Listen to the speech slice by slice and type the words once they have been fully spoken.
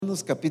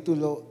Romanos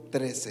capítulo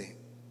 13.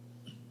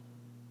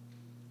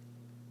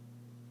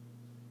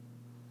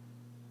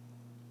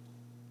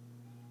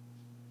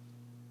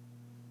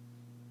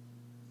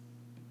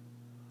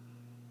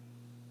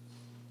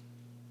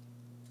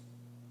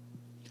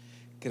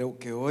 Creo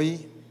que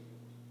hoy,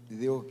 y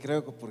digo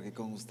creo porque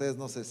con ustedes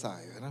no se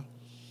sabe, ¿verdad?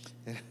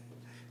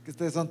 Que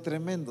ustedes son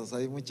tremendos,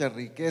 hay mucha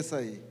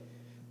riqueza y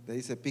de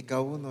ahí se pica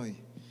uno,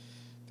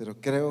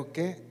 pero creo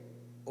que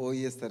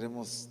hoy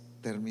estaremos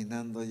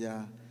terminando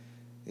ya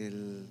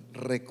el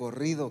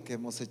recorrido que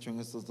hemos hecho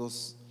en estos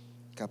dos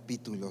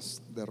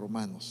capítulos de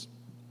Romanos.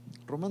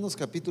 Romanos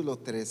capítulo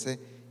 13,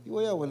 y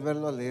voy a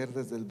volverlo a leer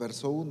desde el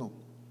verso 1.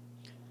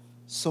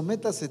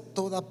 Sométase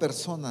toda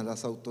persona a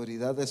las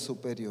autoridades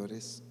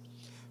superiores,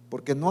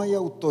 porque no hay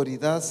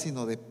autoridad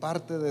sino de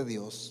parte de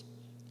Dios,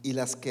 y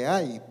las que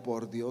hay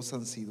por Dios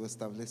han sido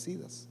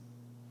establecidas.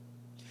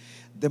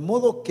 De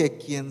modo que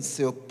quien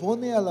se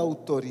opone a la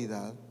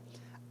autoridad,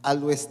 a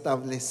lo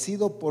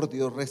establecido por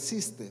Dios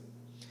resiste,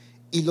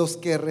 y los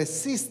que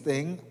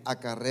resisten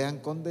acarrean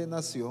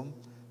condenación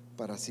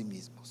para sí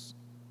mismos.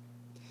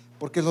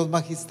 Porque los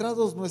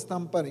magistrados no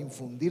están para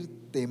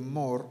infundir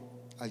temor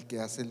al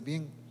que hace el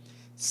bien,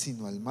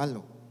 sino al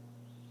malo.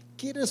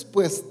 ¿Quieres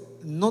pues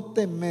no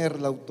temer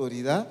la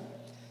autoridad?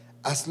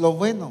 Haz lo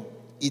bueno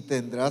y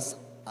tendrás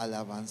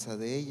alabanza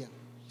de ella,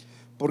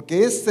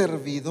 porque es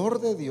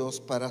servidor de Dios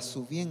para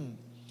su bien.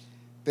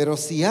 Pero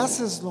si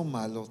haces lo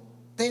malo,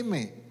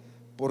 teme,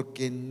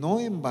 porque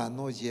no en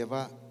vano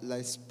lleva la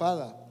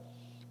espada,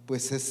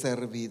 pues es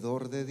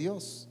servidor de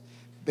Dios,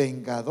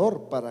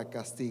 vengador para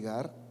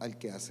castigar al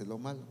que hace lo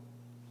malo.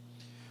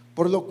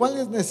 Por lo cual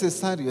es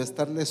necesario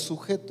estarles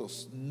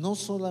sujetos, no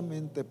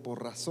solamente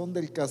por razón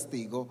del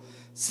castigo,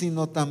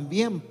 sino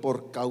también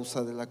por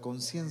causa de la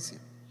conciencia.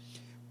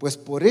 Pues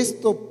por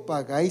esto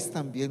pagáis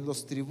también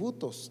los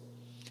tributos,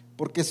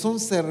 porque son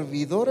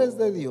servidores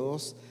de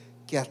Dios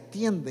que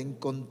atienden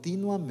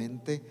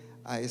continuamente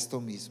a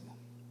esto mismo.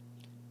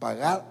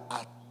 Pagad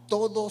a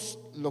todos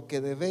lo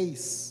que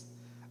debéis,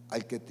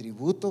 al que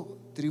tributo,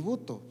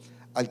 tributo,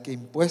 al que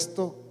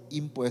impuesto,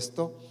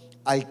 impuesto,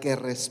 al que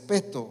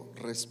respeto,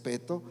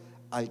 respeto,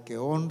 al que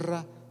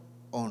honra,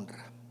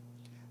 honra.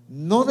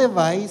 No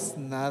debáis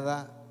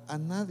nada a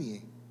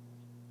nadie,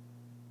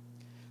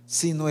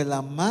 sino el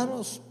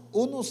amaros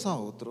unos a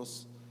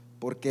otros,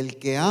 porque el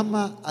que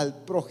ama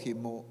al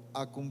prójimo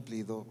ha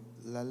cumplido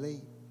la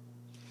ley.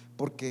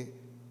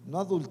 Porque no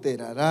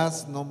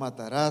adulterarás, no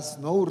matarás,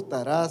 no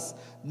hurtarás,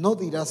 no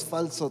dirás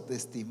falso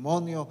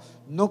testimonio,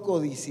 no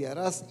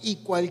codiciarás, y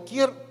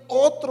cualquier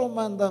otro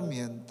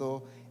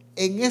mandamiento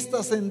en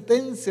esta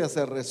sentencia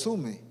se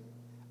resume: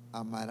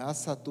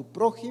 amarás a tu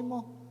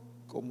prójimo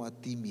como a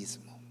ti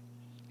mismo.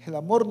 El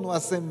amor no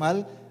hace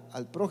mal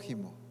al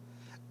prójimo,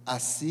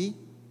 así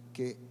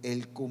que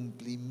el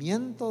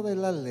cumplimiento de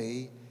la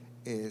ley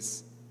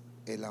es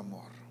el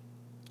amor.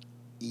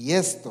 Y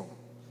esto,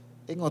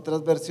 en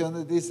otras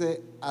versiones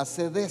dice: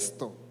 haced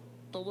esto,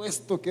 todo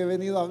esto que he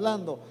venido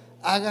hablando,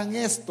 hagan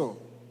esto.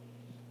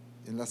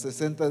 En la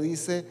 60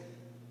 dice: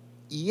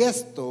 y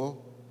esto,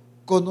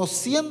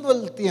 conociendo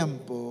el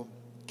tiempo,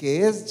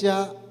 que es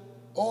ya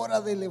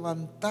hora de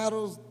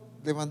levantarnos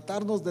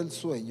del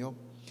sueño,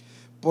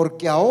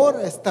 porque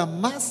ahora está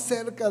más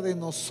cerca de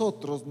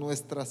nosotros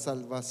nuestra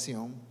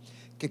salvación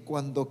que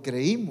cuando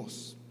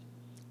creímos.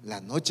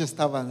 La noche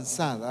está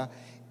avanzada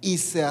y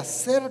se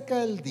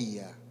acerca el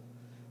día.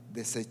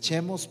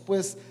 Desechemos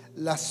pues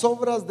las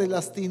obras de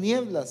las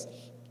tinieblas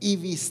y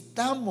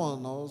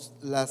vistámonos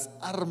las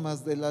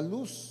armas de la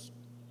luz.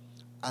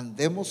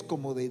 Andemos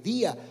como de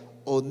día,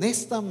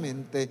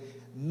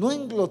 honestamente, no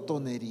en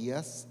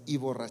glotonerías y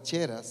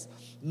borracheras,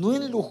 no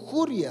en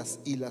lujurias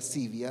y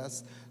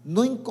lascivias,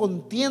 no en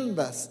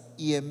contiendas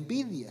y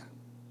envidia,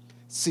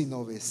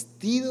 sino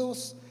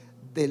vestidos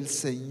del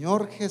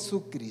Señor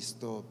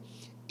Jesucristo,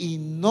 y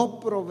no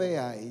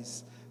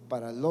proveáis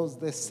para los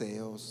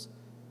deseos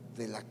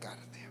de la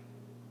carne.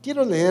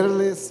 Quiero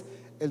leerles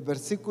el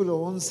versículo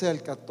 11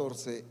 al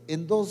 14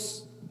 en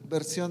dos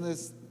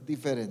versiones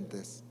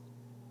diferentes.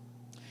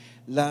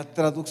 La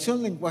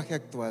traducción lenguaje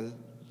actual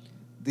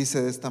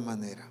dice de esta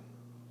manera: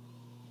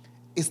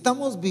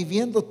 estamos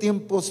viviendo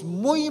tiempos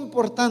muy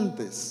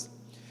importantes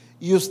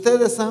y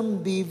ustedes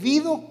han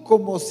vivido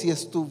como si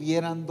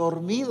estuvieran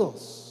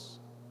dormidos.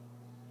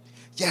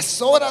 Ya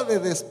es hora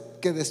de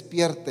que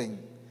despierten.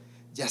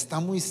 Ya está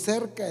muy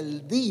cerca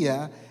el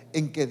día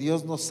en que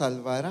Dios nos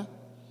salvará,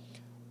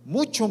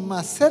 mucho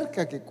más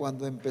cerca que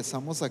cuando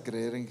empezamos a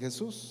creer en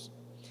Jesús.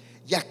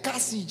 Ya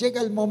casi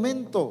llega el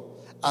momento,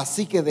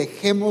 así que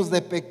dejemos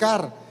de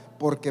pecar,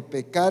 porque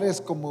pecar es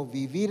como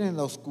vivir en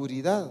la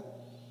oscuridad.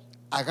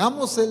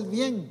 Hagamos el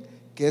bien,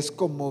 que es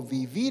como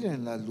vivir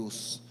en la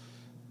luz.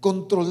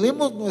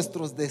 Controlemos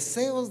nuestros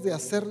deseos de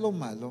hacer lo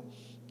malo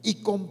y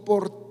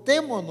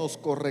comportémonos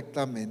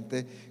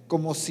correctamente,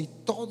 como si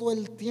todo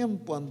el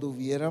tiempo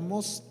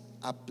anduviéramos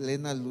a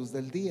plena luz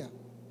del día.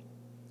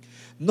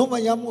 No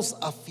vayamos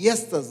a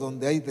fiestas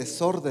donde hay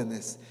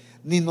desórdenes,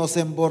 ni nos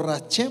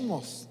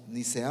emborrachemos,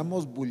 ni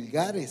seamos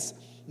vulgares,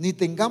 ni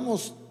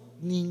tengamos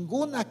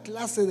ninguna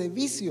clase de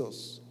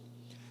vicios.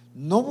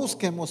 No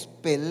busquemos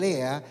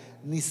pelea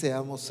ni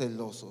seamos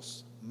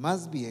celosos.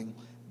 Más bien,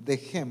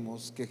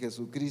 dejemos que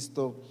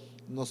Jesucristo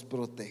nos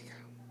proteja.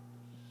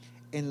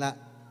 En la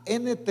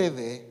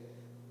NTV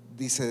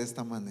dice de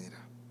esta manera: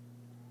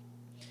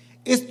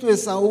 esto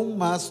es aún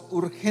más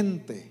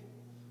urgente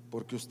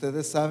porque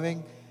ustedes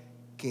saben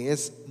que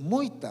es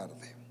muy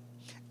tarde.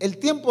 El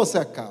tiempo se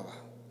acaba.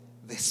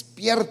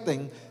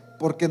 Despierten,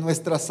 porque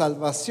nuestra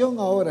salvación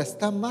ahora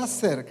está más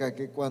cerca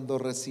que cuando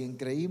recién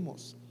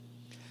creímos.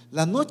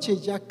 La noche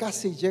ya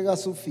casi llega a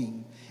su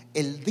fin.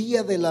 El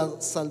día de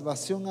la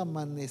salvación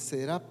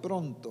amanecerá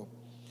pronto.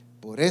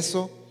 Por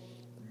eso,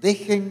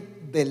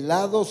 dejen de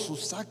lado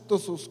sus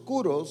actos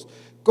oscuros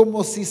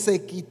como si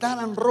se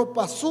quitaran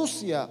ropa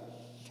sucia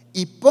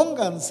y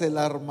pónganse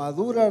la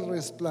armadura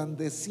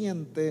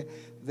resplandeciente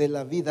de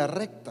la vida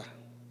recta.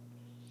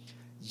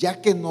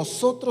 Ya que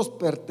nosotros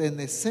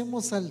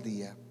pertenecemos al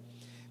día,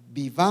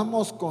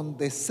 vivamos con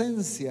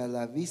decencia a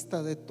la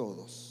vista de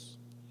todos.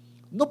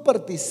 No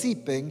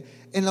participen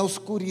en la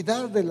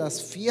oscuridad de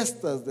las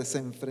fiestas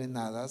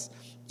desenfrenadas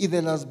y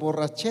de las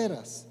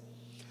borracheras.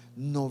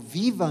 No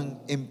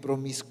vivan en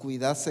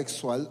promiscuidad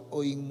sexual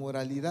o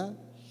inmoralidad,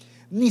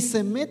 ni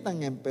se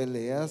metan en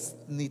peleas,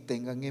 ni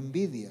tengan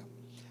envidia.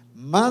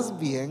 Más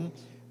bien,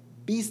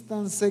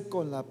 vístanse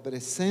con la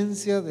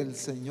presencia del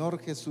Señor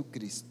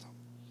Jesucristo.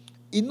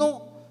 Y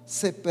no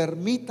se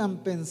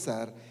permitan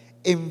pensar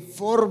en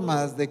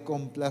formas de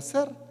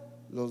complacer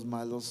los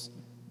malos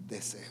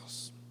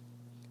deseos.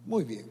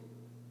 Muy bien.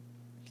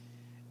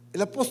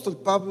 El apóstol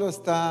Pablo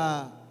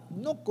está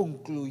no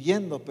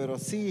concluyendo, pero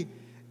sí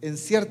en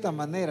cierta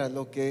manera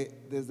lo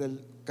que desde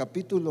el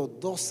capítulo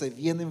 12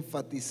 viene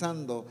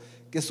enfatizando,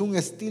 que es un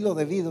estilo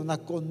de vida, una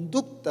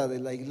conducta de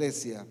la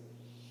iglesia.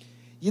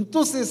 Y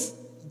entonces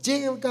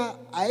llega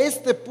a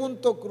este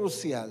punto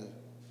crucial: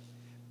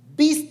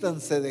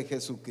 vístanse de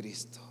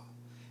Jesucristo,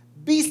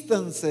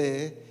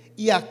 vístanse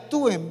y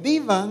actúen,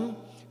 vivan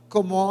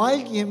como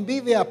alguien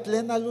vive a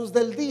plena luz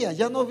del día.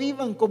 Ya no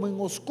vivan como en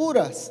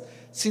oscuras,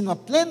 sino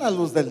a plena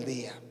luz del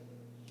día.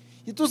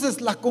 Y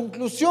entonces la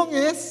conclusión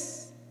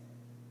es: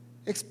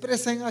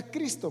 expresen a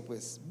Cristo,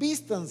 pues,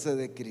 vístanse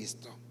de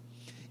Cristo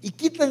y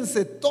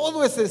quítense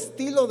todo ese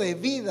estilo de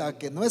vida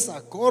que no es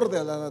acorde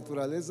a la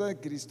naturaleza de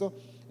Cristo.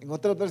 En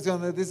otras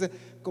versiones dice: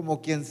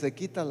 como quien se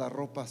quita la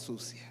ropa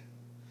sucia.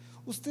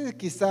 Usted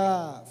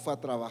quizá fue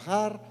a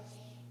trabajar,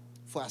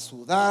 fue a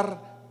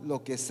sudar,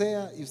 lo que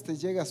sea, y usted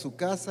llega a su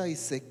casa y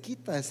se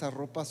quita esa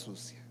ropa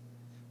sucia.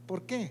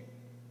 ¿Por qué?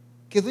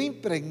 Quedó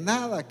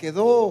impregnada,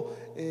 quedó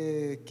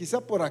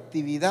quizá por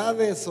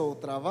actividades o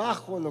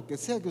trabajo, lo que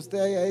sea que usted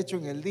haya hecho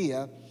en el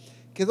día,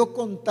 quedó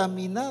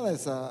contaminada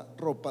esa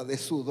ropa de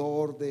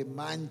sudor, de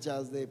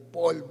manchas, de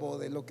polvo,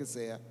 de lo que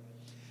sea.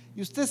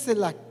 Y usted se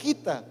la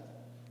quita,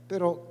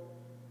 pero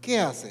 ¿qué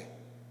hace?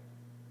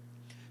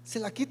 Se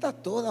la quita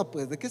toda,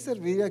 pues. ¿De qué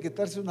serviría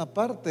quitarse una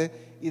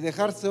parte y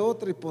dejarse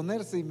otra y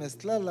ponerse y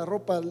mezclar la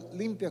ropa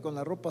limpia con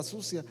la ropa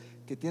sucia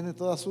que tiene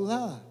toda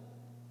sudada?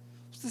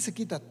 Usted se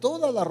quita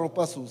toda la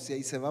ropa sucia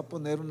y se va a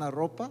poner una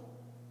ropa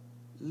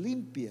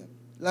limpia.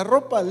 La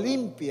ropa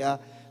limpia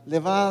le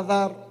va a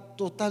dar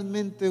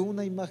totalmente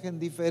una imagen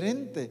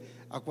diferente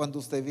a cuando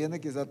usted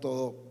viene quizá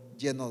todo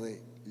lleno de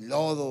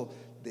lodo,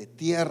 de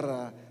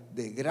tierra,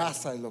 de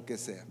grasa, de lo que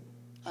sea.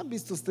 ¿Han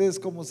visto ustedes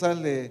cómo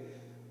sale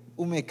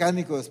un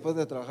mecánico después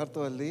de trabajar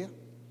todo el día?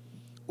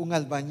 Un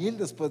albañil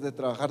después de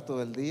trabajar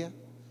todo el día.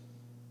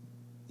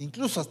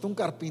 Incluso hasta un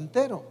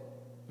carpintero,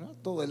 ¿no?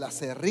 Todo el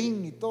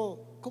aserrín y todo.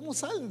 ¿Cómo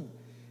salen?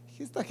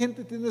 Esta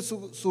gente tiene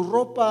su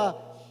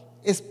ropa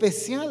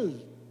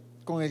especial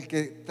con el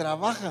que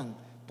trabajan.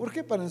 ¿Por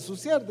qué? Para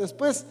ensuciar.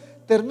 Después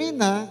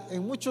termina,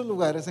 en muchos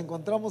lugares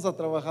encontramos a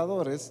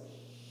trabajadores,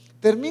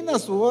 termina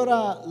su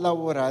hora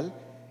laboral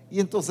y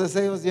entonces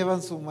ellos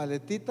llevan su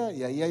maletita,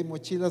 y ahí hay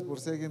mochilas por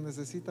si alguien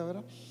necesita,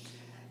 ¿verdad?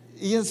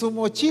 Y en su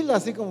mochila,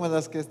 así como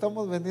las que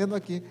estamos vendiendo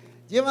aquí,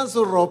 llevan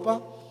su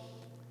ropa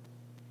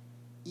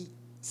y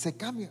se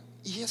cambian.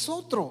 Y es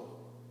otro,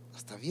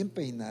 hasta bien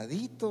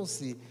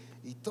peinaditos y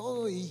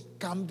todo, y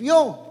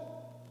cambió.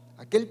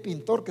 Aquel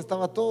pintor que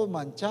estaba todo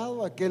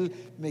manchado,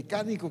 aquel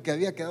mecánico que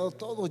había quedado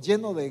todo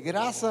lleno de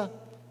grasa,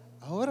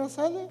 ahora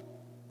sale,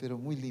 pero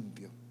muy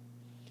limpio.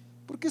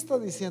 ¿Por qué está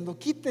diciendo?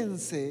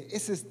 Quítense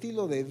ese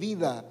estilo de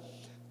vida,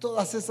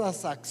 todas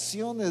esas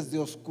acciones de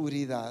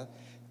oscuridad,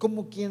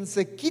 como quien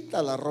se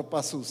quita la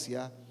ropa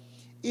sucia,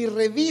 y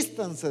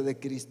revístanse de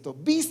Cristo,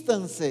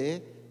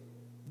 vístanse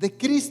de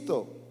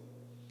Cristo.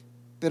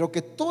 Pero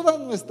que todas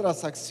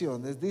nuestras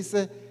acciones,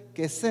 dice,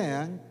 que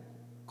sean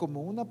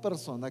como una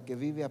persona que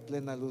vive a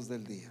plena luz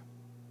del día.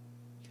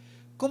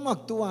 ¿Cómo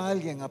actúa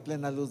alguien a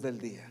plena luz del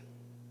día?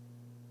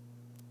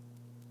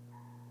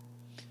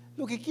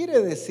 Lo que quiere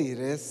decir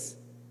es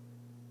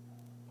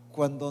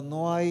cuando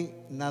no hay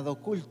nada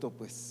oculto,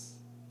 pues,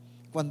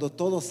 cuando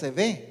todo se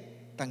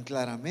ve tan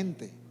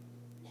claramente.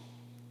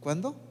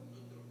 ¿Cuándo?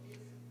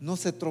 No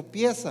se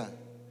tropieza,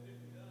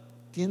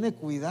 tiene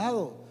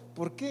cuidado.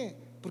 ¿Por qué?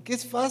 Porque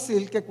es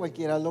fácil que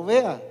cualquiera lo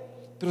vea.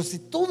 Pero si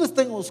todo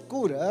está en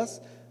oscuras,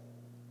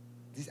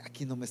 dice,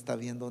 aquí no me está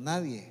viendo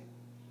nadie.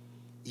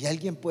 Y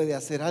alguien puede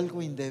hacer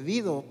algo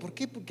indebido. ¿Por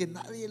qué? Porque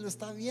nadie lo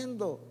está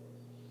viendo.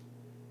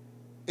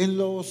 En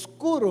lo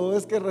oscuro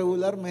es que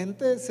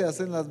regularmente se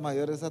hacen las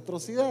mayores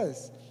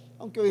atrocidades,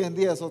 aunque hoy en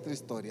día es otra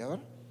historia,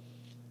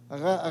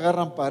 ¿verdad?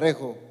 Agarran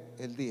parejo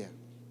el día.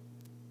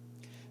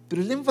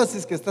 Pero el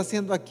énfasis que está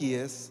haciendo aquí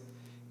es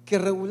que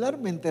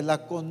regularmente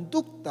la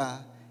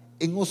conducta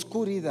en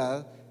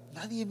oscuridad,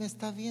 nadie me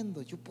está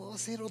viendo, yo puedo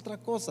hacer otra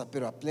cosa,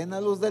 pero a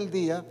plena luz del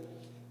día,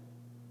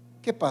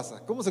 ¿qué pasa?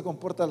 ¿Cómo se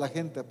comporta la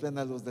gente a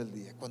plena luz del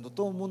día? Cuando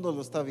todo el mundo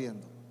lo está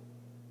viendo,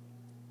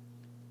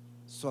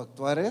 su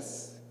actuar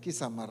es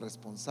quizá más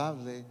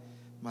responsable,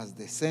 más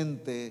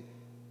decente.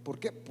 ¿Por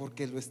qué?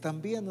 Porque lo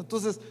están viendo.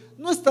 Entonces,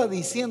 no está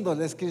diciendo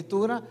la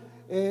Escritura,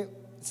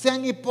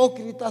 sean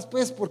hipócritas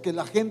pues porque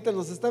la gente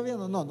los está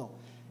viendo. No.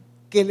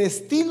 Que el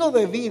estilo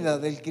de vida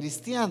del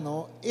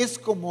cristiano es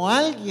como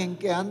alguien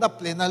que anda a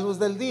plena luz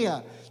del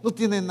día. No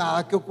tiene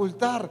nada que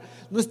ocultar,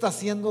 no está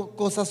haciendo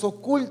cosas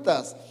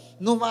ocultas,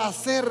 no va a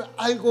hacer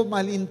algo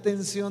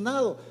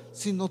malintencionado,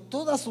 sino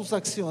todas sus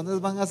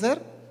acciones van a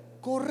ser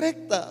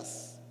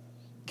correctas,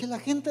 que la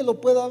gente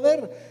lo pueda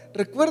ver.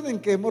 Recuerden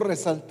que hemos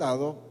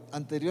resaltado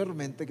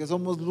anteriormente que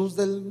somos luz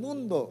del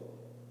mundo.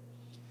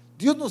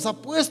 Dios nos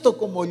ha puesto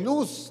como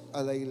luz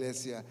a la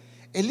iglesia.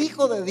 El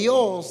Hijo de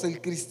Dios, el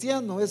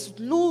cristiano, es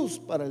luz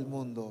para el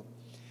mundo.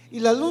 Y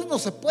la luz no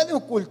se puede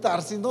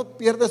ocultar, si no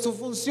pierde su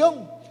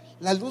función.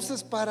 La luz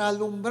es para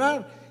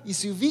alumbrar y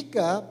se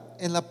ubica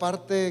en la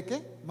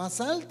parte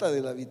más alta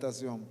de la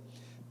habitación,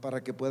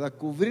 para que pueda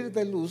cubrir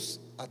de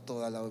luz a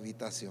toda la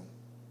habitación.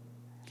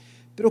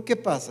 Pero ¿qué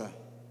pasa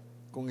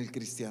con el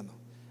cristiano?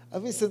 A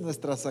veces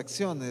nuestras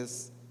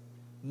acciones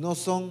no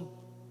son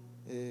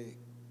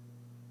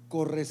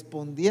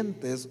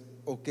correspondientes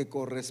o que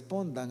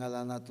correspondan a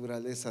la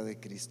naturaleza de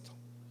Cristo.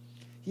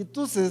 Y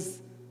entonces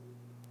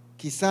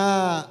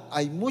quizá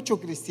hay mucho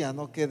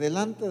cristiano que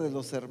delante de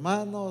los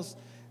hermanos,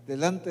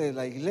 delante de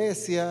la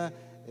iglesia,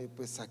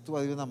 pues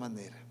actúa de una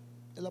manera.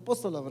 El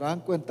apóstol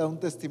Abraham cuenta un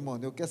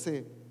testimonio que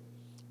hace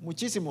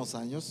muchísimos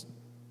años,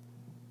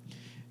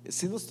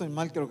 si no estoy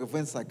mal, creo que fue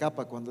en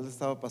Zacapa cuando él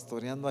estaba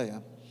pastoreando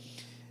allá.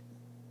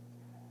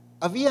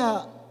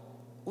 Había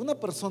una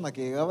persona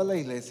que llegaba a la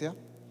iglesia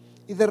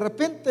y de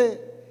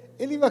repente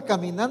él iba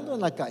caminando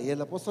en la calle,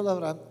 el apóstol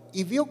Abraham,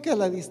 y vio que a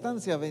la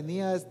distancia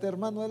venía este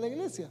hermano de la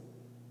iglesia,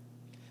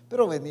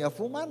 pero venía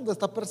fumando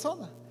esta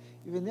persona,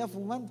 y venía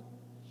fumando.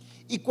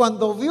 Y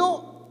cuando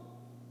vio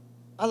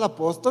al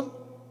apóstol,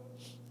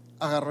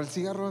 agarró el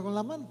cigarro con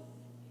la mano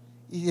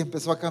y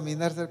empezó a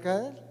caminar cerca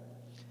de él.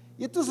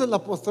 Y entonces el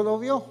apóstol lo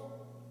vio,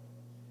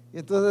 y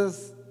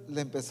entonces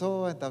le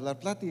empezó a entablar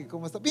plática,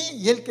 ¿cómo está?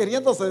 Bien, y él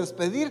queriéndose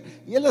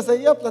despedir, y él le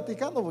seguía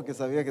platicando porque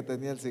sabía que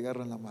tenía el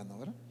cigarro en la mano,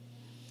 ¿verdad?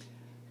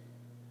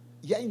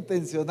 Ya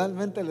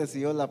intencionalmente le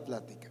siguió la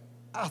plática.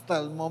 Hasta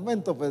el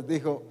momento pues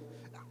dijo,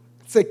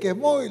 se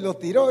quemó y lo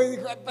tiró y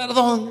dijo,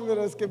 perdón,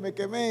 pero es que me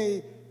quemé.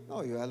 Y,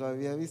 no, yo ya lo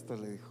había visto,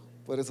 le dijo,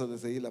 por eso le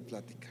seguí la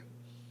plática.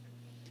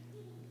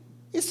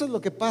 Eso es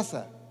lo que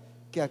pasa,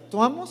 que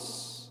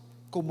actuamos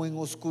como en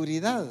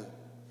oscuridad,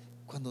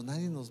 cuando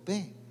nadie nos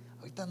ve.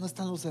 Ahorita no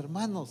están los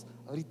hermanos,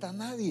 ahorita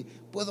nadie,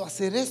 puedo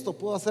hacer esto,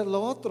 puedo hacer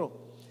lo otro.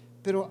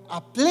 Pero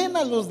a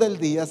plena luz del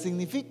día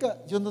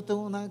significa, yo no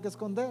tengo nada que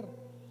esconder.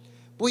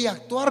 Voy a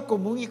actuar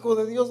como un hijo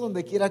de Dios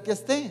donde quiera que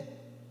esté,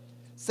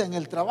 sea en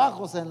el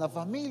trabajo, sea en la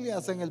familia,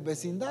 sea en el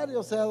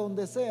vecindario, sea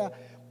donde sea.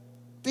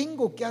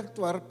 Tengo que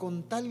actuar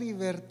con tal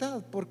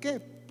libertad. ¿Por qué?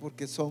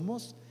 Porque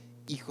somos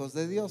hijos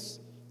de Dios.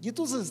 Y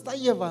entonces está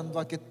llevando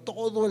a que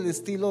todo el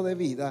estilo de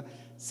vida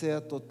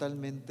sea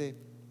totalmente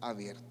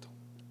abierto.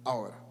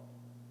 Ahora,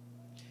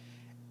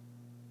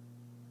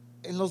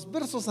 en los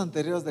versos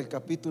anteriores del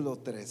capítulo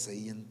 13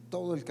 y en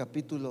todo el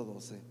capítulo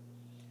 12,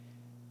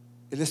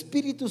 el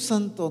Espíritu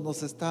Santo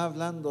nos está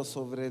hablando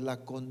sobre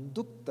la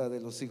conducta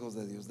de los hijos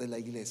de Dios, de la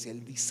iglesia,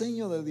 el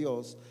diseño de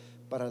Dios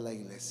para la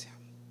iglesia.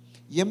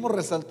 Y hemos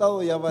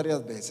resaltado ya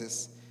varias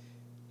veces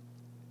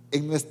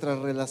en nuestra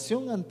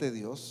relación ante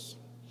Dios,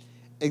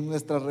 en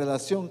nuestra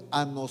relación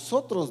a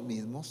nosotros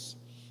mismos,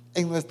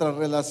 en nuestra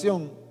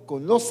relación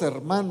con los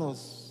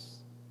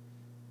hermanos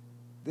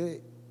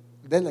de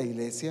la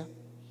iglesia,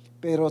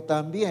 pero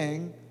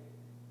también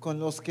con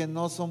los que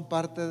no son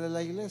parte de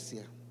la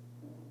iglesia,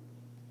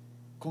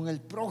 con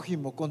el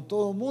prójimo, con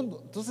todo el mundo.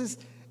 Entonces,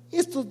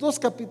 estos dos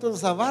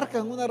capítulos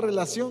abarcan una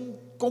relación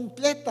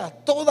completa,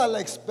 toda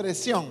la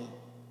expresión.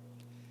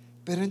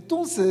 Pero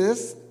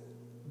entonces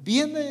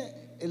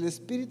viene el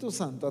Espíritu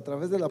Santo a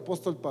través del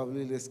apóstol Pablo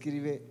y le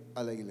escribe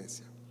a la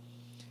iglesia.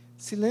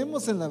 Si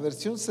leemos en la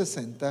versión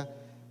 60,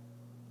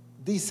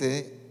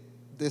 dice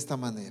de esta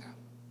manera,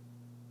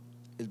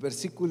 el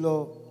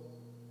versículo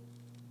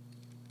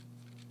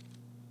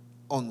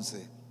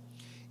 11: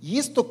 y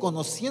esto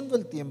conociendo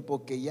el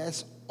tiempo, que ya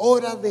es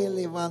hora de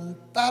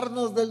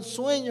levantarnos del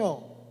sueño.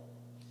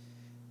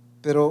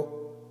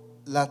 Pero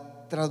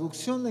la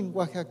traducción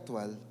lenguaje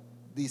actual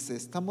dice,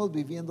 estamos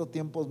viviendo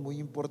tiempos muy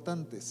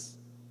importantes.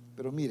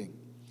 Pero miren,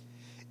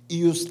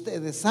 y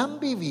ustedes han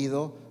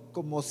vivido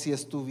como si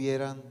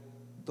estuvieran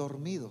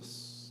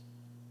dormidos.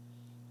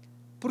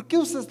 ¿Por qué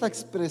usa esta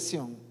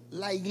expresión?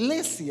 La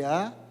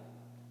iglesia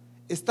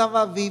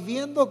estaba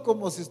viviendo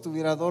como si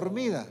estuviera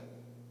dormida.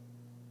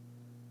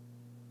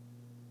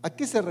 ¿A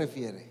qué se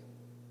refiere?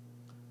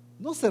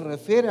 No se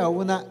refiere a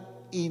una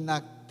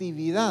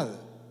inactividad.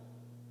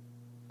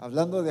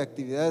 Hablando de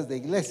actividades de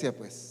iglesia,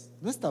 pues,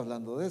 no está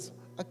hablando de eso.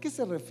 ¿A qué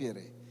se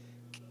refiere?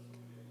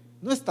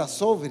 No está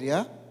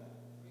sobria.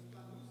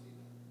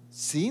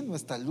 Sí, no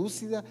está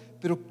lúcida.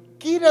 Pero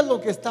 ¿qué era lo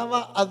que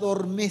estaba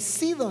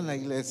adormecido en la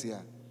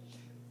iglesia?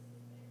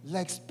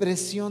 La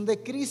expresión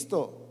de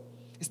Cristo.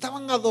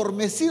 Estaban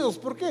adormecidos.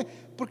 ¿Por qué?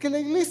 Porque la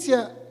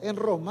iglesia en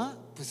Roma,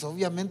 pues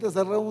obviamente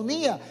se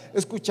reunía,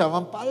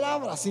 escuchaban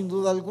palabras, sin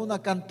duda alguna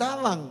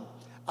cantaban,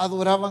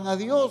 adoraban a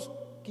Dios,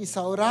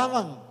 quizá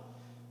oraban,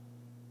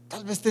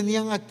 tal vez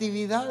tenían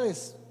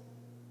actividades.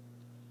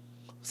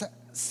 O sea,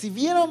 si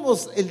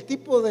viéramos el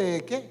tipo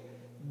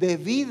de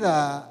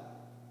vida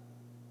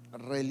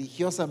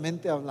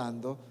religiosamente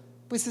hablando,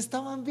 pues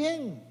estaban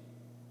bien.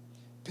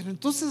 Pero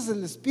entonces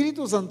el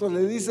Espíritu Santo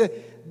le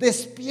dice: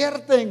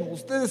 despierten,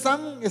 ustedes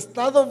han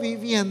estado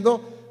viviendo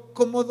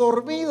como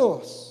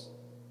dormidos.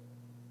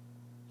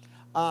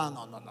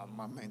 No,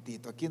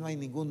 momentito, aquí no hay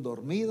ningún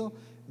dormido.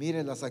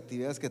 Mire las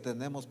actividades que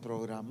tenemos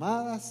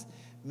programadas.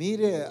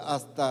 Mire,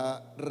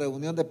 hasta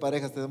reunión de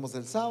parejas tenemos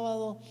el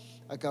sábado.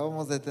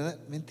 Acabamos de tener,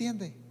 ¿me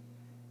entiende?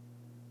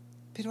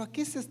 Pero ¿a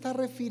qué se está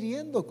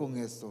refiriendo con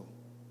esto?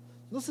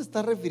 No se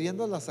está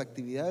refiriendo a las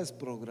actividades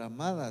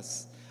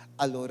programadas,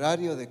 al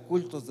horario de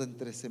cultos de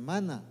entre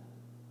semana.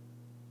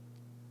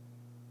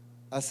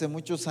 Hace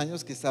muchos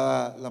años,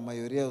 quizá la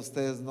mayoría de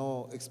ustedes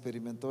no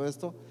experimentó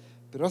esto,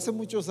 pero hace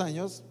muchos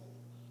años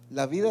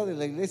la vida de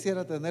la iglesia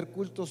era tener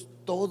cultos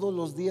todos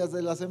los días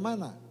de la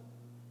semana.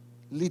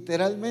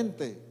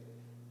 Literalmente,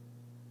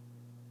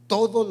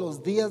 todos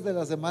los días de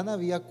la semana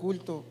había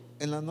culto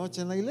en la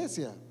noche en la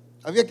iglesia.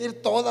 Había que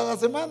ir toda la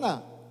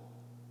semana.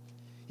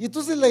 Y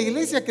entonces la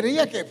iglesia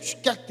creía que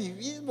qué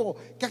activismo,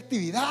 qué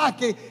actividad,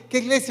 qué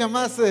iglesia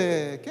más,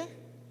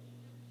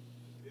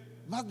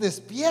 más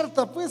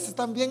despierta, pues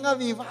están bien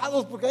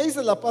avivados, porque ahí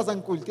se la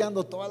pasan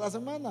culteando toda la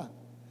semana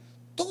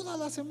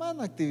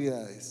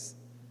actividades.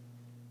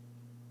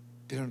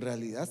 Pero en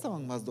realidad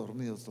estaban más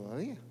dormidos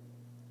todavía,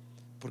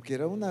 porque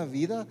era una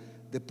vida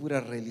de pura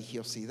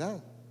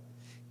religiosidad.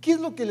 ¿Qué es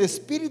lo que el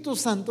Espíritu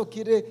Santo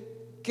quiere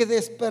que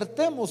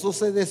despertemos o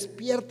se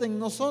despierte en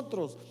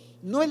nosotros?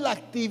 No el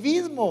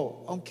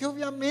activismo, aunque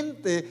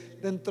obviamente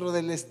dentro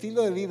del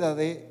estilo de vida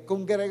de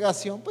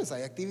congregación pues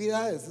hay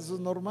actividades, eso es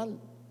normal.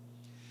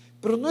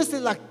 Pero no es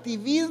el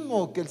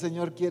activismo que el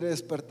Señor quiere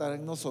despertar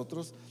en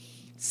nosotros,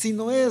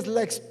 sino es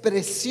la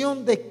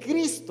expresión de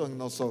Cristo en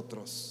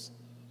nosotros.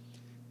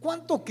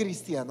 ¿Cuánto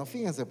cristiano?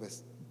 Fíjense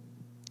pues,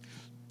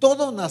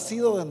 todo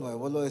nacido de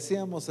nuevo, lo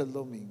decíamos el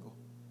domingo,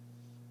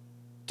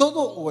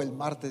 todo, o el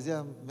martes,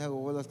 ya me hago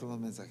bolas con los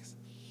mensajes.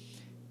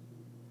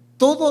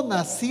 Todo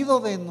nacido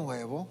de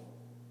nuevo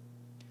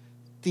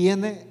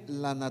tiene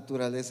la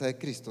naturaleza de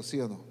Cristo,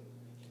 ¿sí o no?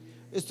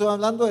 Estoy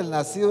hablando del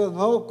nacido de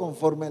nuevo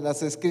conforme a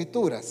las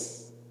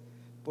Escrituras,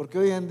 porque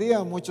hoy en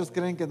día muchos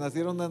creen que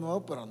nacieron de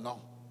nuevo, pero no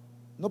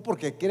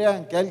porque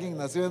crean que alguien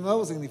nació de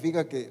nuevo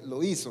significa que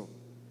lo hizo.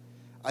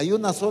 Hay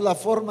una sola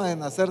forma de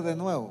nacer de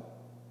nuevo,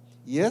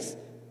 y es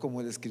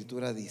como la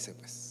Escritura dice,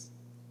 pues,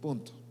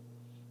 punto.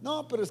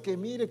 No, pero es que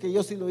mire que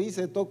yo sí lo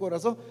hice de todo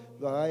corazón,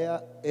 lo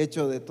haya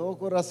hecho de todo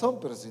corazón,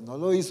 pero si no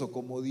lo hizo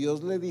como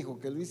Dios le dijo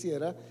que lo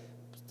hiciera,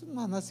 pues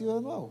no ha nacido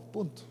de nuevo,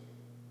 punto.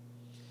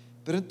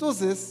 Pero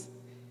entonces,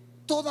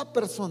 toda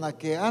persona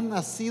que ha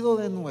nacido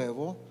de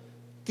nuevo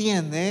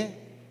tiene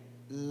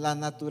la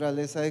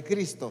naturaleza de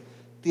Cristo,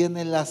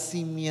 tiene la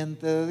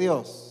simiente de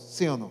Dios,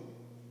 ¿sí o no?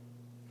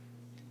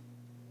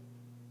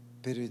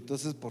 Pero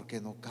entonces, ¿por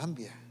qué no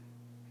cambia?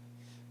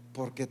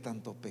 ¿Por qué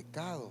tanto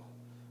pecado?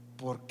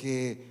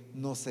 Porque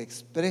no se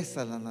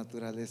expresa la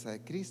naturaleza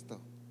de Cristo.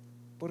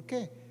 ¿Por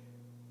qué?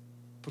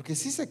 Porque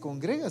sí se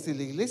congrega. Si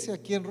la iglesia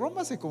aquí en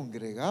Roma se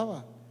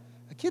congregaba,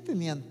 aquí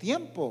tenían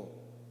tiempo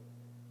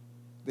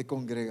de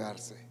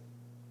congregarse,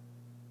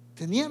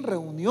 tenían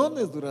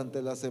reuniones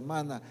durante la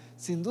semana,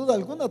 sin duda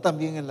alguna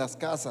también en las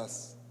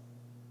casas.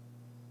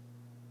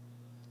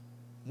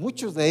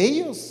 Muchos de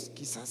ellos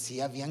quizás sí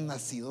habían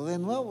nacido de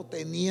nuevo,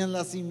 tenían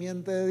la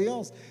simiente de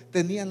Dios,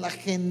 tenían la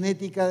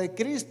genética de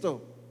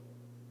Cristo,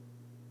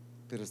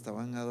 pero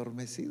estaban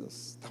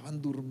adormecidos,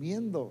 estaban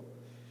durmiendo.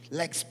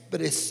 La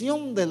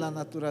expresión de la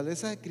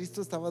naturaleza de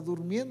Cristo estaba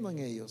durmiendo en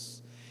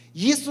ellos.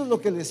 Y eso es lo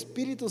que el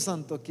Espíritu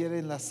Santo quiere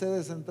en la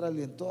sede central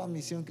y en toda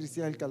Misión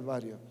Cristiana del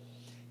Calvario,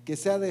 que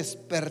sea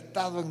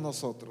despertado en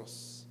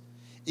nosotros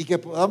y que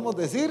podamos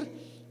decir: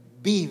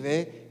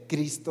 vive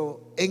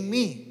Cristo en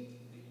mí.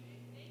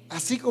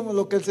 Así como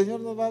lo que el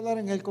Señor nos va a hablar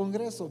en el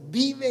Congreso,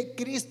 vive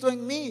Cristo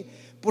en mí,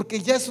 porque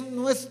ya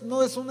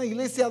no es una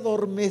iglesia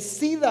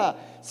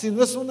adormecida,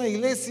 sino es una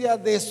iglesia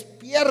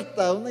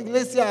despierta, una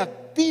iglesia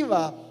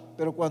activa.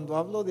 Pero cuando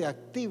hablo de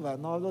activa,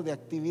 no hablo de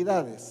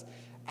actividades.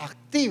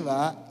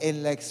 activa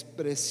en la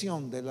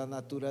expresión de la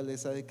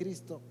naturaleza de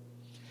Cristo.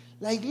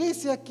 La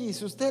iglesia aquí,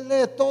 si usted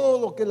lee todo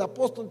lo que el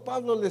apóstol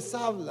Pablo les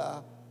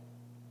habla,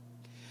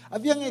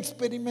 habían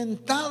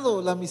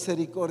experimentado la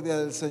misericordia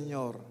del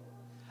Señor,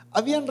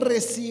 habían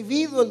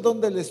recibido el don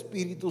del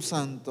Espíritu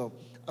Santo,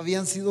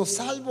 habían sido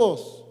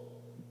salvos,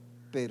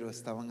 pero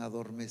estaban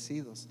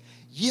adormecidos.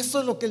 Y eso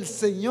es lo que el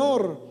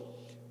Señor,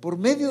 por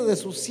medio de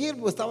su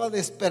siervo, estaba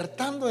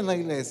despertando en la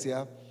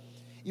iglesia,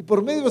 y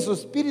por medio de su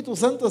Espíritu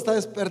Santo está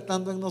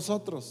despertando en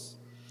nosotros.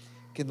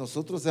 Que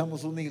nosotros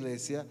seamos una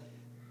iglesia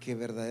que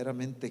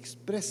verdaderamente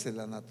exprese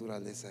la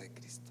naturaleza de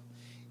Cristo.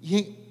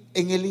 Y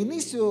en el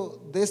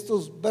inicio de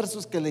estos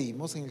versos que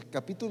leímos, en el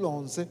capítulo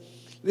 11,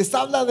 les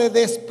habla de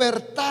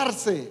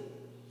despertarse.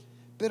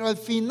 Pero al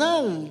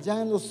final,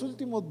 ya en los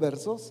últimos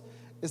versos,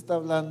 está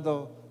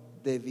hablando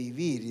de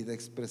vivir y de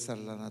expresar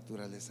la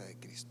naturaleza de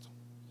Cristo.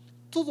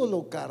 Todo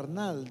lo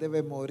carnal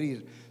debe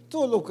morir,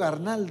 todo lo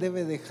carnal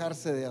debe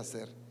dejarse de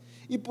hacer.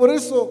 Y por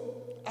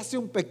eso hace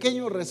un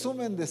pequeño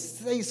resumen de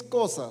 6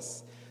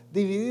 cosas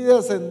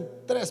divididas en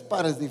 3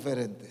 pares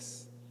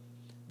diferentes,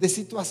 de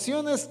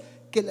situaciones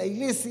que la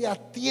iglesia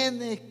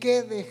tiene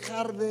que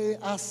dejar de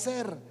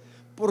hacer,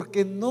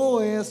 porque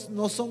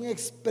no son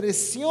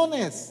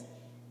expresiones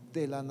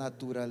de la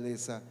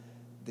naturaleza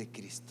de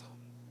Cristo.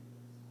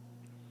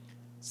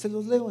 Se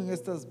los leo en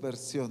estas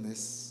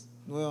versiones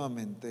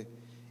nuevamente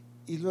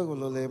y luego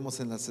lo leemos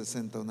en la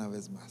 60 una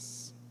vez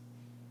más.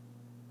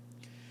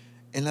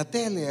 En la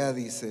TLA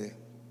dice: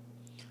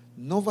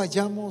 no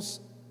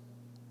vayamos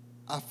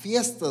a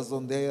fiestas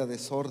donde haya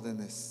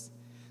desórdenes,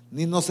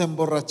 ni nos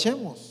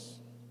emborrachemos,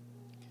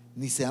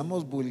 ni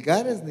seamos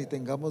vulgares, ni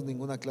tengamos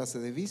ninguna clase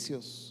de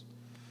vicios.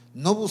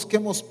 No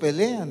busquemos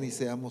pelea, ni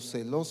seamos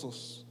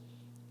celosos.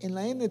 En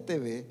la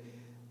NTV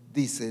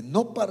dice: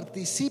 no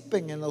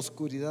participen en la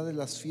oscuridad de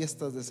las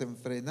fiestas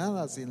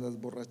desenfrenadas y en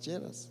las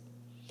borracheras.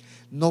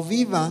 No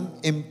vivan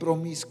en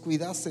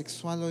promiscuidad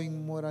sexual o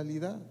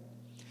inmoralidad,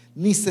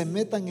 ni se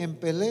metan en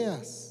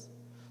peleas.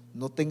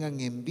 No tengan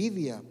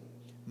envidia,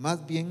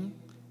 más bien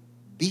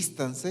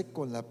vístanse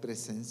con la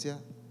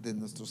presencia de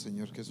nuestro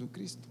Señor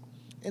Jesucristo.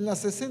 En la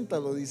 60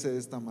 lo dice de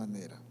esta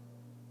manera: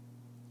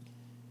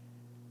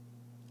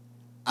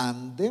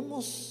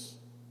 andemos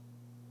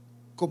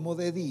como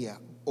de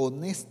día,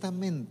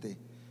 honestamente,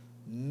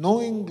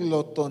 no en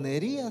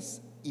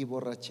glotonerías y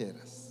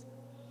borracheras.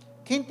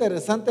 Qué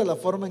interesante la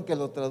forma en que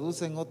lo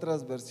traducen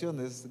otras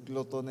versiones,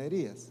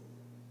 glotonerías,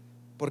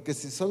 porque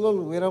si solo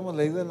lo hubiéramos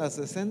leído en la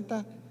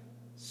 60,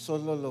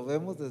 solo lo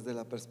vemos desde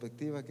la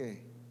perspectiva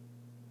de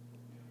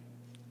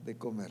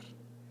comer.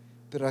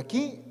 Pero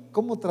aquí,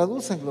 ¿cómo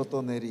traducen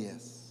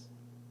glotonerías?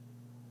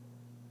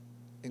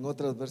 En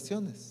otras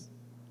versiones: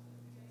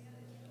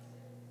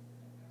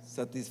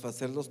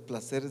 satisfacer los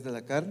placeres de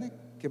la carne.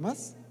 ¿Qué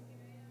más?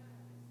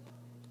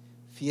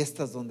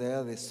 Fiestas donde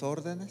haya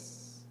desórdenes.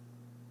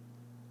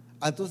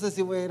 Entonces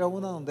sí voy a ir a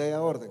una donde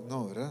haya orden.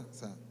 No, ¿verdad? O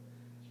sea,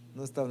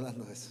 no está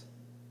hablando de eso.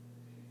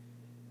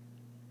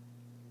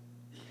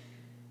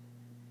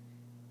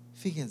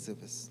 Fíjense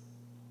pues,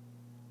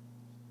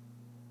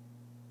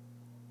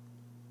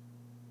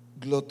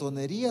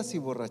 glotonerías y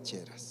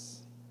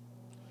borracheras,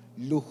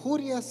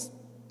 lujurias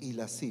y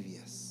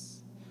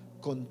lascivias,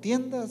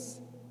 contiendas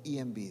y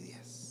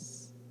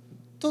envidias.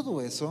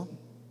 Todo eso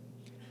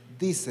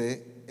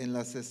dice en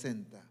la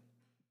 60.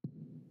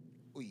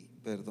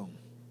 Perdón.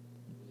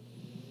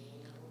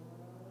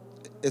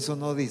 Eso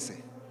no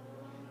dice.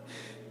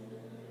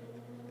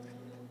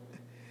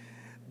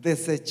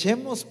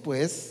 Desechemos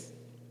pues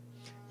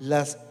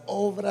las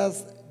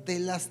obras de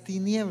las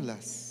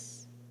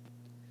tinieblas.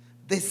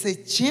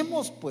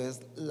 Desechemos pues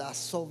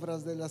las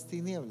obras de las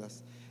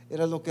tinieblas.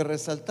 Era lo que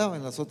resaltaba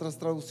en las otras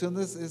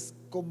traducciones, es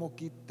como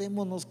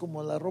quitémonos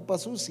como la ropa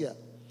sucia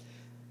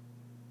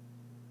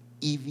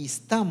y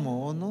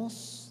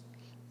vistámonos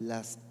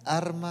las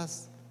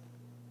armas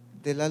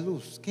de la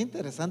luz. Qué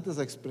interesante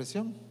esa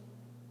expresión.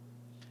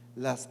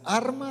 Las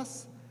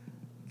armas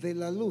de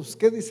la luz.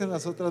 ¿Qué dicen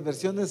las otras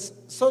versiones?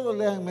 Solo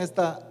léanme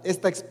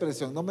esta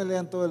expresión, no me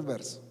lean todo el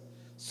verso,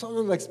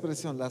 solo la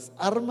expresión, las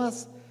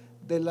armas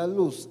de la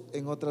luz,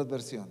 en otras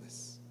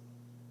versiones.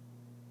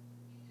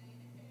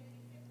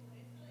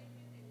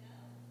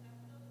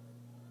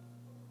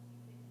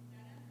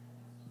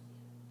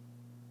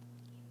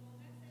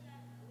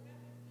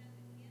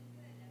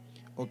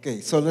 Ok,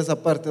 solo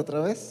esa parte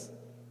otra vez.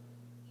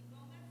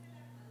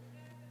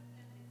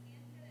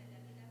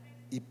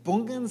 Y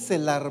pónganse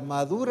la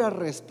armadura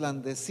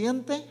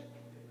resplandeciente.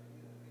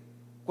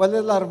 ¿Cuál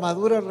es la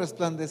armadura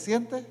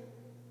resplandeciente?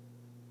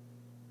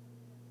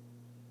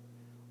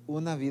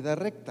 Una vida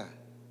recta.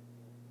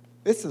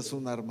 Esa es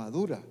una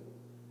armadura.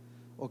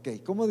 Ok,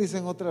 ¿cómo dice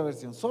en otra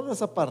versión? Solo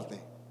esa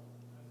parte.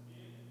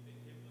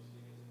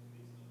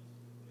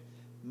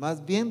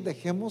 Más bien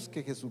dejemos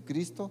que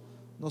Jesucristo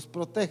nos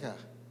proteja.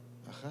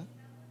 Ajá.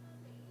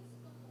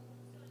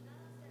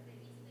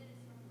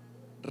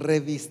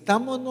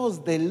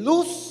 Revistámonos de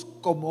luz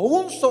como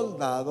un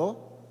soldado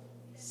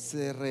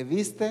se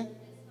reviste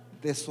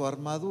de su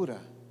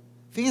armadura.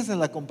 Fíjense en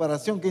la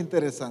comparación, qué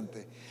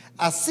interesante.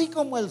 Así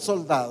como el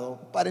soldado,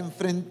 para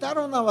enfrentar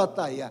una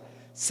batalla,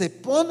 se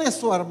pone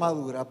su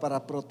armadura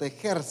para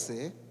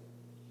protegerse.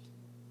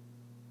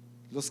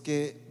 Los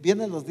que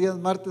vienen los días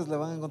martes le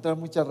van a encontrar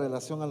mucha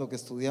relación a lo que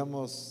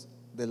estudiamos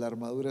de la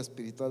armadura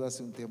espiritual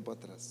hace un tiempo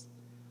atrás.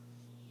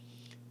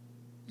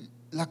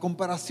 La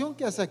comparación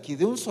que hace aquí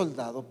de un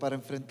soldado para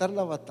enfrentar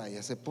la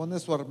batalla, se pone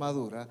su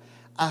armadura.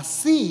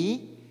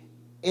 Así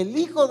el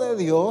Hijo de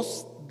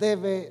Dios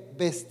debe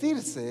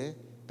vestirse,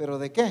 ¿pero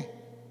de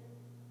qué?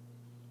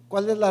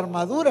 ¿Cuál es la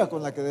armadura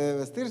con la que debe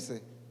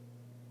vestirse?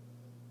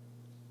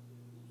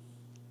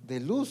 De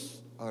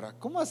luz. Ahora,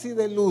 ¿cómo así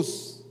de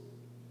luz?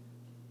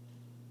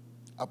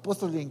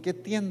 Apóstol, ¿y en qué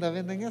tienda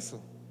venden eso?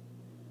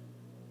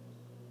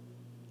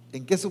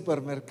 ¿En qué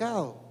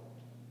supermercado?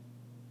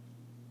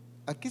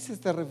 ¿A qué se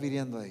está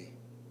refiriendo ahí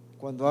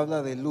cuando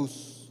habla de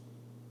luz?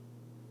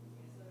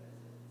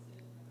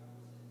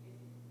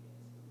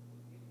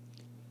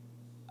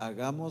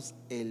 Hagamos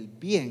el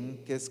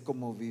bien, que es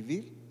como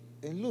vivir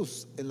en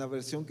luz. En la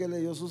versión que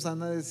leyó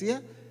Susana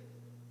decía,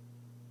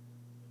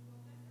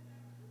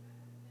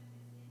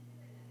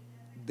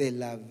 de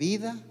la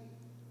vida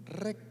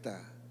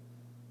recta.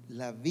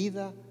 La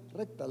vida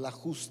recta, la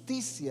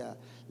justicia,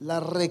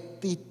 la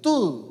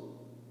rectitud.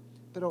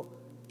 Pero,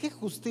 ¿qué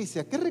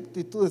justicia? ¿Qué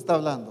rectitud está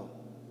hablando?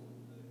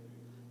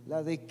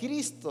 La de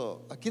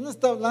Cristo. Aquí no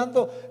está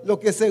hablando lo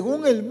que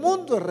según el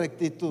mundo es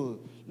rectitud,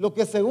 lo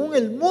que según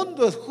el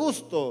mundo es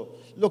justo,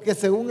 lo que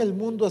según el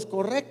mundo es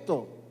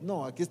correcto.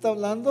 No, aquí está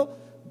hablando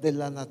de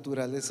la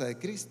naturaleza de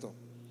Cristo.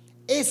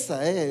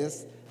 Esa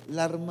es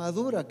la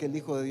armadura que el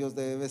Hijo de Dios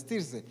debe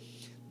vestirse.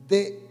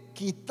 De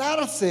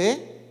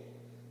quitarse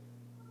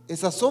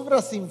esas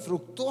obras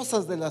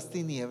infructuosas de las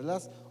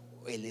tinieblas,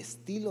 el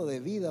estilo de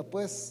vida,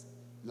 pues,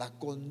 la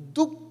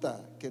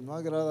conducta que no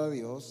agrada a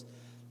Dios,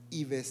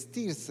 y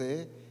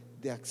vestirse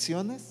de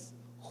acciones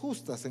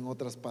justas, en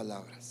otras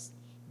palabras,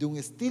 de un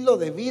estilo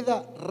de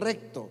vida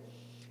recto.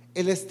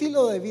 El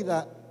estilo de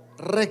vida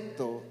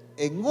recto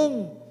en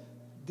un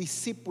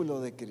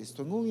discípulo de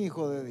Cristo, en un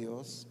hijo de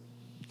Dios,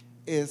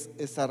 es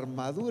esa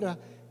armadura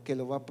que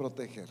lo va a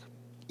proteger.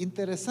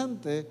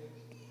 Interesante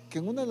que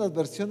en una de las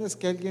versiones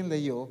que alguien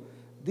leyó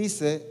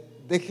dice: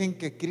 dejen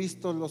que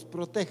Cristo los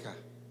proteja,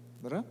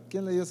 ¿verdad?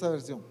 ¿Quién leyó esa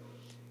versión?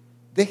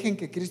 Dejen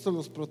que Cristo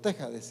los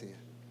proteja, decía.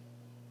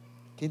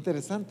 Qué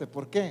interesante.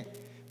 ¿Por qué?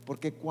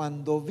 Porque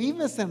cuando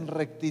vives en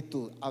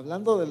rectitud,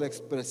 hablando de la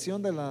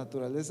expresión de la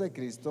naturaleza de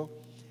Cristo,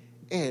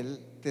 Él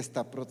te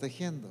está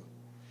protegiendo.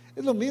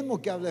 Es lo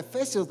mismo que habla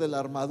Efesios de la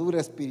armadura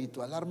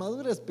espiritual. La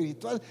armadura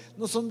espiritual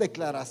no son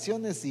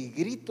declaraciones y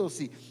gritos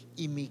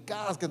y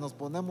micadas que nos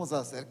ponemos a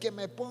hacer. Que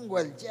me pongo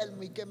el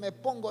yelmo y que me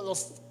pongo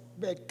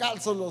me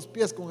calzo los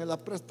pies con el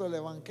apresto del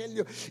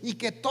evangelio y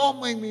que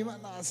tomo en mi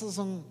mano. Esos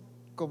son,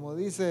 como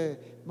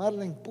dice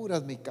Marlene,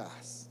 puras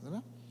micadas,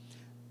 ¿verdad?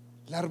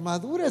 La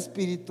armadura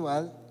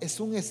espiritual es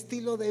un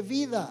estilo de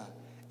vida,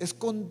 es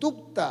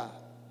conducta.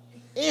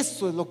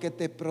 Eso es lo que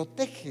te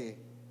protege.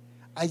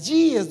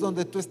 Allí es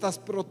donde tú estás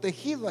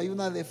protegido, hay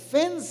una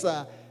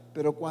defensa.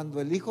 Pero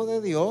cuando el Hijo de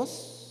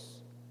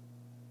Dios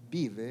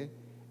vive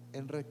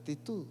en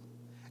rectitud,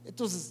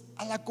 entonces,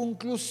 a la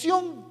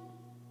conclusión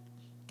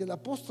que el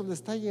apóstol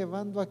está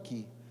llevando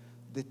aquí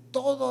de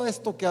todo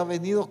esto que ha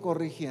venido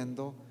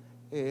corrigiendo,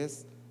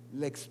 es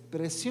la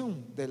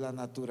expresión de la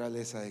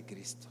naturaleza de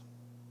Cristo.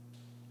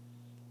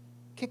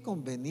 Qué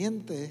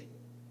conveniente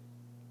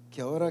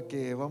que ahora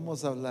que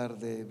vamos a hablar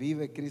de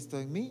vive Cristo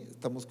en mí,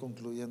 estamos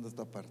concluyendo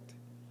esta parte.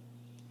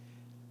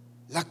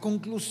 La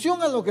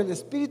conclusión a lo que el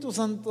Espíritu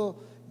Santo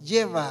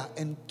lleva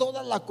en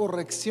toda la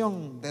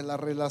corrección de la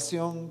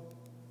relación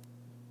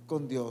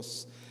con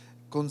Dios,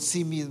 con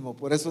sí mismo.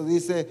 Por eso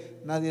dice: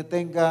 nadie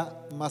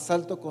tenga más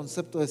alto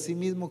concepto de sí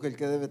mismo que el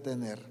que debe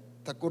tener.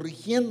 Está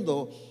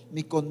corrigiendo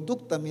mi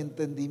conducta, mi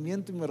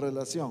entendimiento y mi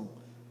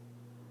relación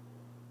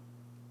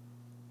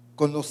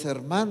con los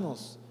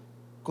hermanos,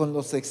 con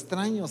los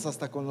extraños,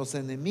 hasta con los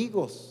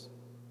enemigos,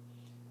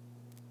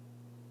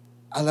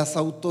 a las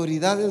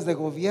autoridades de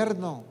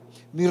gobierno,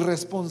 mis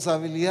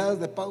responsabilidades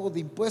de pago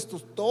de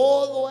impuestos.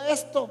 Todo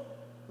esto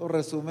lo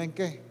resume en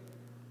 ¿qué?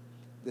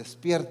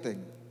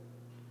 Despierten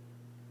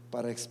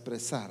para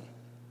expresar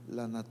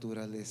la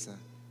naturaleza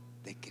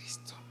de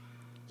Cristo.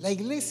 La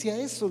iglesia,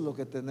 eso es lo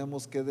que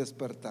tenemos que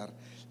despertar,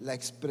 la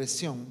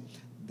expresión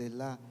de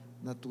la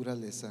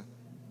naturaleza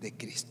de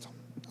Cristo.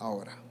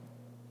 Ahora,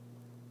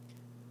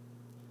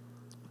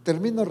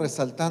 termino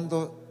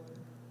resaltando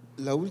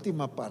la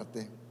última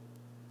parte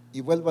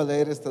y vuelvo a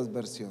leer estas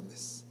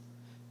versiones.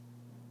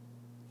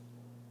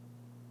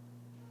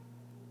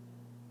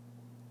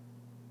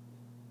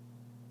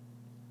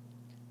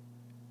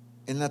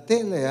 En la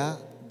TLA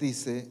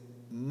dice: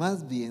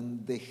 más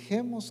bien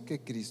dejemos que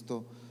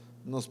Cristo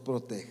nos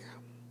proteja.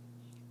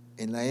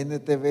 En la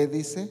NTV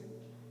dice: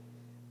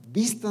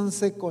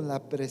 vístanse con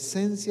la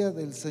presencia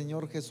del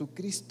Señor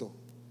Jesucristo.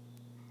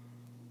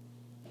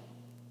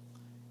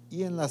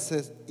 Y en la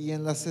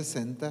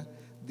 60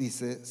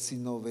 dice: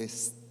 sino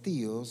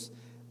vestíos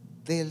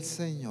del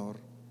Señor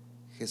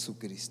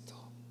Jesucristo.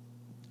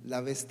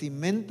 La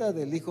vestimenta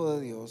del Hijo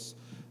de Dios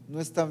no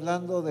está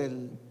hablando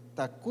del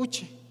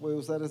tacuche, voy a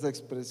usar esa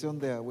expresión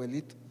de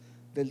abuelito,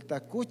 del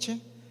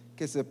tacuche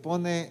que se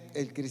pone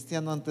el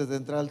cristiano antes de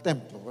entrar al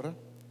templo, ¿verdad?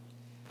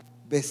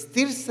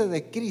 Vestirse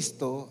de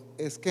Cristo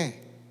es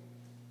 ¿qué?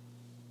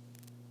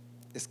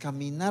 Es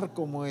caminar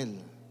como Él,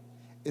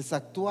 es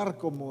actuar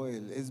como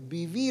Él, es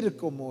vivir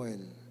como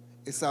Él,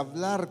 es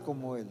hablar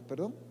como Él,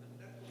 perdón,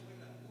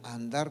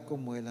 andar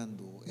como Él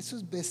anduvo. Eso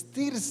es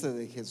vestirse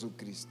de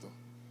Jesucristo.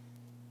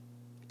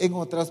 En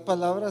otras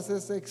palabras,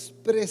 es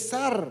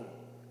expresar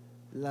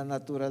la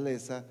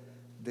naturaleza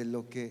de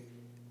lo que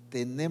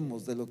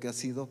tenemos, de lo que ha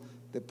sido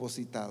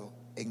depositado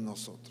en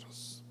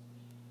nosotros.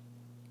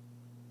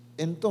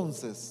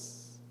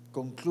 Entonces,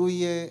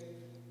 concluye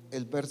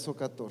el verso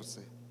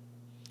 14: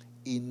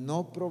 y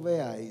no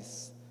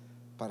proveáis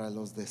para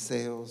los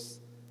deseos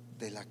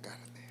de la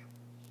carne,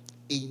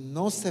 y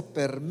no se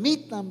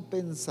permitan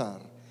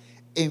pensar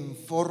en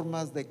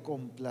formas de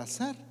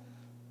complacer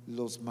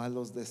los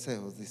malos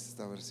deseos, dice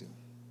esta versión.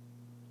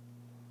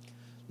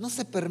 No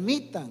se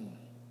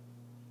permitan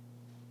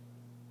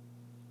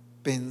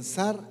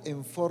pensar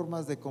en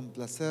formas de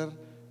complacer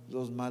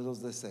los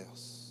malos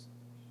deseos.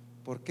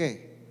 ¿Por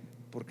qué?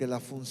 Porque la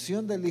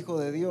función del Hijo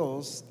de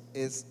Dios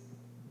es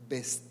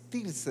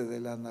vestirse de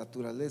la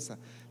naturaleza,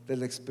 de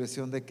la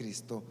expresión de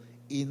Cristo,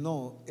 y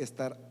no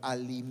estar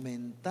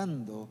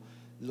alimentando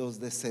los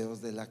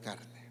deseos de la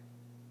carne.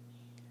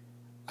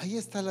 Ahí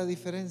está la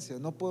diferencia.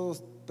 No puedo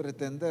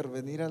pretender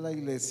venir a la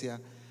iglesia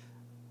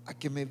a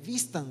que me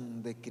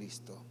vistan de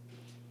Cristo,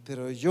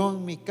 pero yo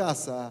en mi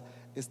casa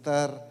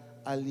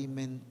estar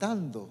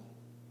alimentando,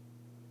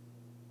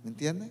 ¿me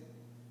entiende?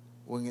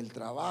 O en el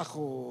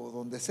trabajo, o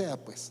donde sea,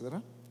 pues,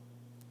 ¿verdad?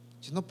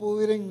 Yo no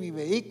puedo ir en mi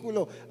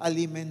vehículo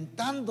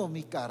alimentando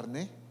mi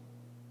carne.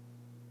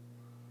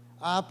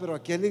 Pero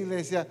aquí en la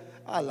iglesia,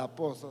 la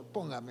apóstol,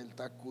 póngame el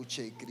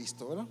tacuche y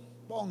Cristo, ¿verdad?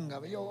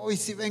 Póngame, yo hoy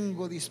sí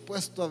vengo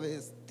dispuesto a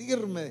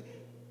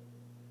vestirme.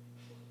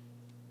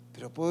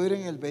 Pero puedo ir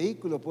en el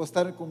vehículo, puedo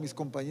estar con mis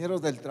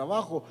compañeros del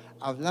trabajo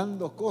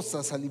hablando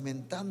cosas,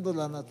 alimentando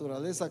la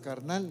naturaleza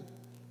carnal,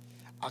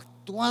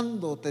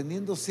 actuando,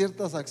 teniendo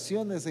ciertas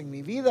acciones en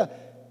mi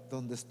vida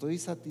donde estoy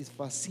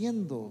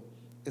satisfaciendo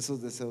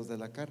esos deseos de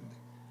la carne.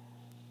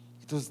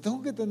 Entonces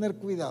tengo que tener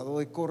cuidado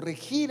de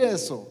corregir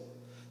eso.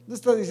 No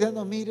está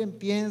diciendo, miren,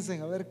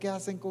 piensen, a ver qué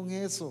hacen con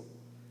eso.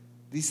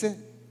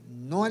 Dice,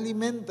 no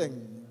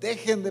alimenten,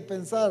 dejen de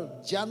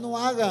pensar, ya no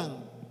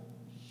hagan,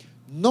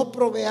 no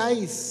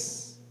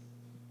proveáis,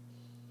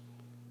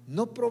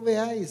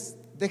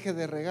 deje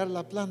de regar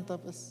la planta,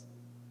 pues.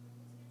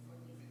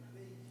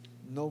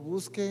 No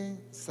busquen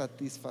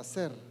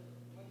satisfacer,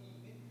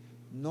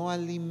 no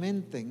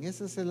alimenten,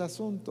 ese es el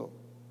asunto.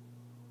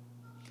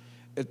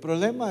 El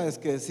problema es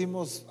que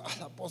decimos,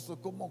 apóstol,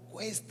 ¿cómo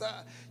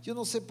cuesta? Yo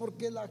no sé por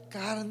qué la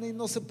carne,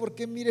 no sé por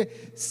qué,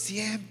 mire,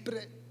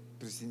 siempre,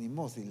 pero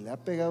si le ha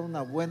pegado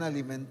una buena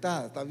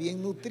alimentada, está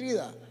bien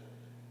nutrida.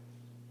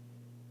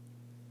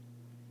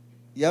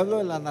 Y hablo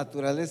de la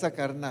naturaleza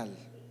carnal,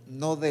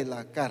 no de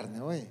la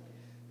carne, oye,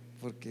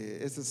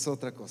 porque esa es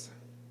otra cosa.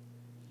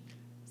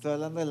 Estoy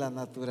hablando de la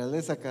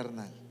naturaleza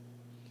carnal.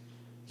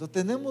 Lo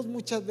tenemos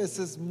muchas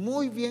veces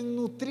muy bien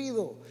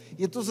nutrido.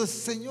 Y entonces,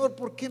 Señor,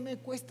 ¿por qué me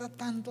cuesta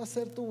tanto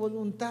hacer tu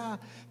voluntad?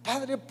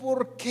 Padre,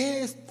 ¿por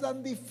qué es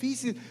tan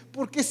difícil?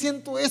 ¿Por qué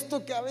siento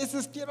esto que a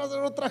veces quiero hacer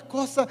otra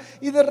cosa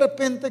y de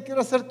repente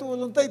quiero hacer tu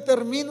voluntad y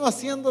termino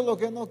haciendo lo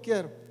que no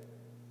quiero?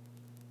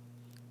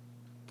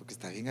 Porque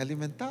está bien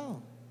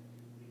alimentado.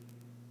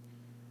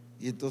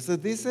 Y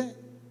entonces dice,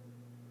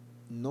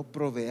 no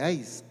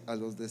proveáis a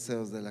los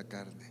deseos de la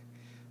carne,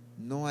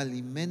 no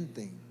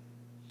alimenten,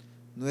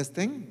 no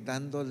estén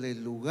dándole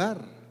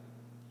lugar.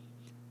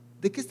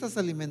 ¿De qué estás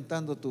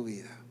alimentando tu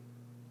vida?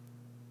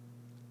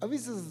 A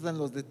veces hasta en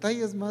los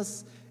detalles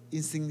más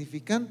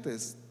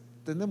insignificantes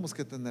tenemos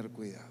que tener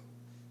cuidado.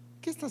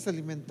 ¿Qué estás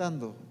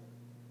alimentando?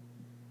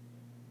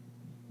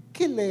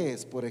 ¿Qué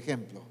lees, por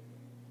ejemplo?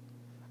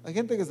 Hay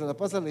gente que se la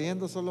pasa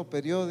leyendo solo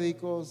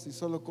periódicos y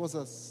solo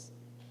cosas.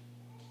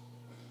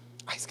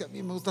 Es que a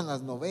mí me gustan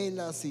las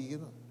novelas y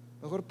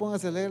mejor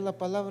póngase a leer la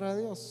palabra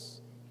de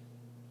Dios.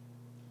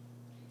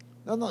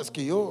 No, es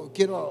que yo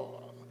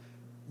quiero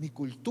mi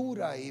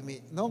cultura y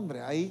mi... No,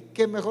 hombre, ahí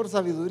qué mejor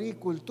sabiduría y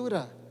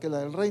cultura que la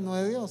del reino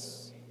de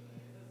Dios.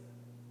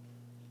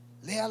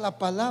 Lea la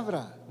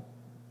palabra.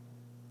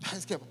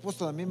 Es que,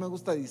 apóstol, a mí me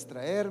gusta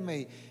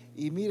distraerme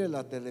y mire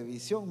la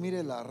televisión,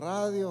 mire la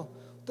radio.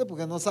 Usted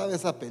porque no sabe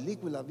esa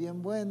película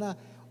bien buena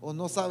o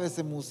no sabe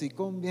ese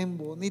musicón bien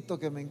bonito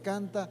que me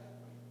encanta.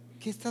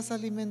 ¿Qué estás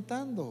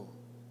alimentando?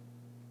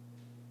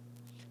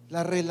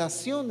 Las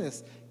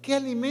relaciones, ¿qué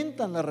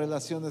alimentan las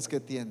relaciones que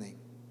tienen?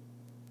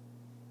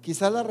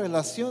 Quizá las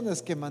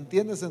relaciones que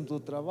mantienes en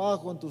tu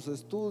trabajo, en tus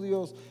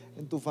estudios,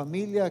 en tu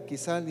familia,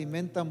 quizá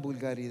alimentan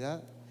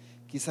vulgaridad,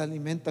 quizá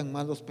alimentan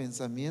malos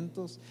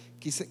pensamientos.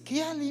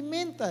 ¿Qué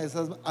alimenta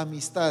esas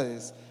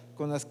amistades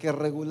con las que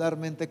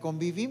regularmente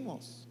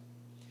convivimos?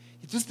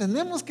 Entonces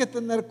tenemos que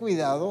tener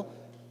cuidado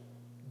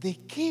 ¿De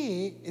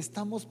qué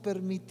estamos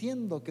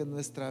permitiendo que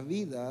nuestra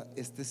vida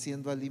esté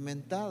siendo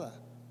alimentada?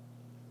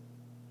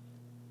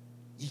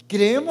 Y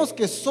creemos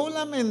que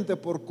solamente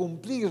por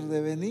cumplir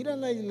de venir a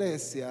la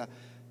iglesia,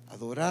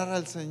 adorar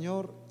al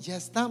Señor, ya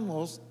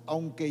estamos,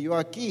 aunque yo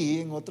aquí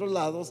en otros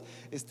lados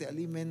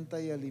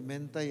alimenta y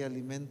alimenta y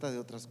alimenta de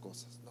otras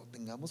cosas. No,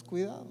 tengamos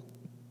cuidado.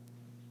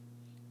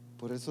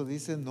 Por eso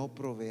dice: no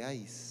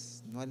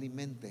proveáis, no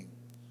alimenten.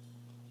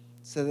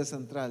 Sede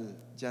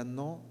central, ya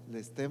no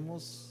le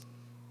estemos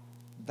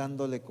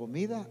dándole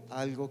comida a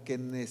algo que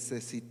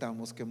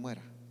necesitamos que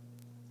muera,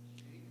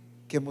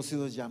 que hemos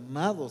sido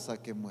llamados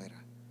a que muera.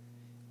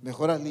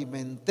 Mejor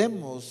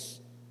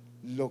alimentemos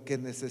lo que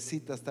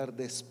necesita estar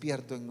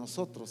despierto en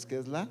nosotros, que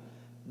es la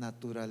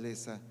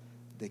naturaleza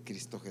de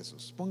Cristo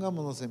Jesús.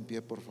 Pongámonos en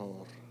pie, por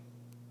favor.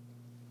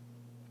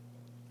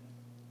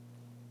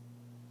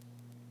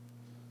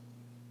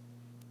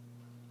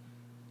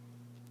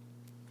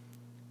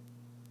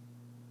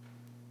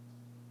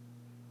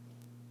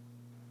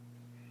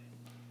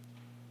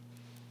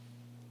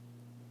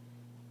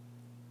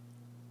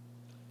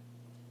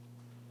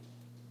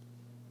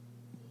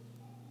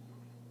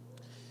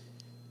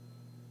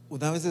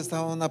 Una vez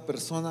estaba una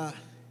persona,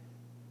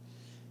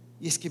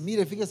 y es que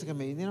mire, fíjese que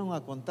me vinieron a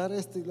contar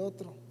esto y lo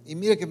otro, y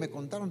mire que me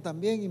contaron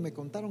también y me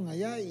contaron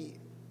allá, y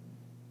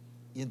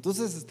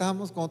entonces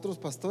estábamos con otros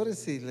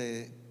pastores y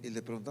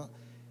le preguntaban: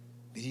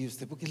 mire, ¿y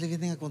usted por qué le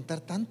vienen a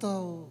contar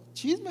tanto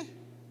chisme?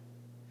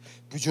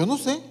 Pues yo no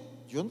sé,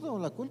 yo no tengo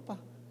la culpa.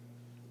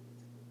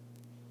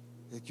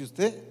 Es que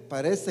usted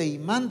parece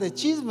imán de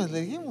chismes,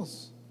 le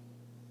dijimos.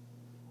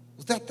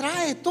 Usted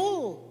atrae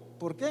todo.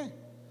 ¿Por qué?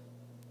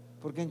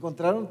 Porque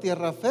encontraron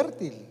tierra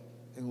fértil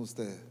en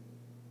usted.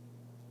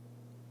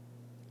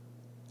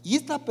 Y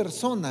esta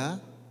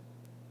persona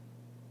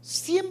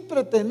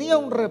siempre tenía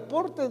un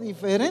reporte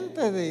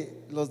diferente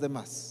de los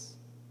demás.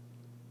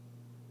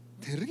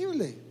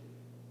 Terrible.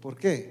 ¿Por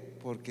qué?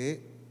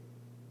 Porque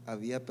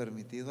había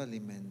permitido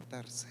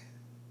alimentarse.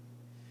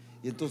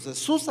 Y entonces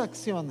sus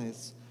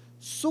acciones,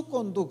 su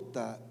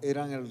conducta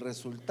eran el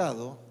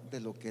resultado de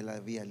lo que él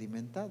había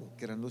alimentado,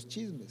 que eran los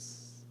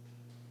chismes.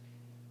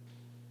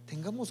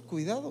 Tengamos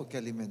cuidado que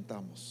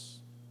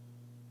alimentamos.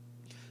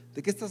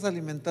 ¿De qué estás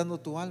alimentando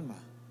tu alma?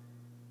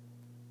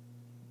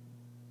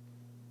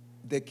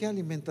 ¿De qué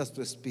alimentas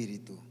tu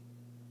espíritu?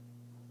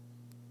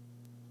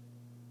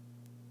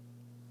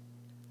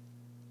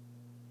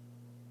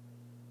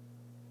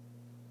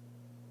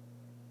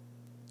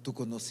 Tu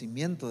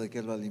conocimiento, ¿de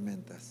qué lo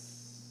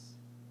alimentas?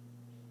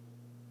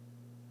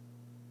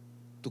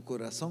 Tu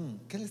corazón,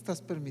 ¿qué le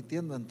estás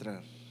permitiendo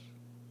entrar?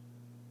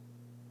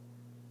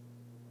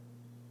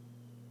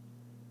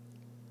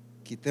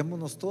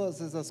 Quitémonos todas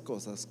esas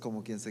cosas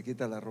como quien se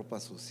quita la ropa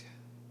sucia.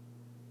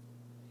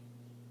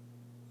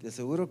 Te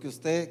aseguro que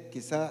usted,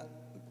 quizá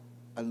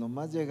al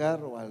nomás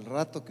llegar o al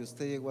rato que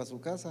usted llegó a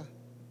su casa,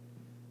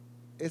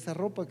 esa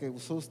ropa que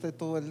usó usted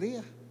todo el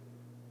día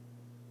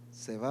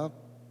se va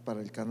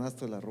para el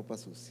canasto de la ropa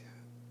sucia,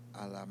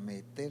 a la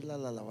meterla a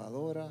la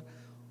lavadora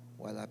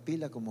o a la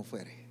pila, como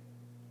fuere.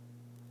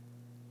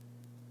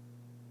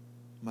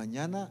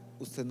 Mañana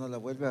usted no la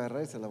vuelve a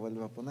agarrar y se la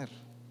vuelve a poner.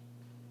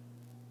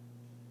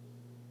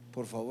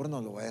 Por favor, no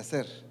lo vaya a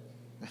hacer.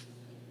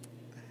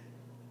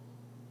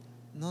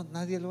 No,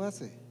 nadie lo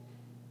hace.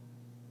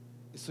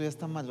 Eso ya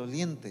está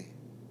maloliente.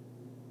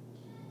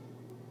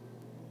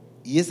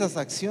 Y esas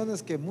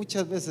acciones que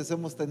muchas veces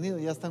hemos tenido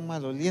ya están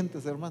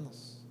malolientes,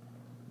 hermanos.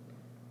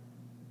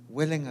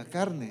 Huelen a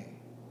carne.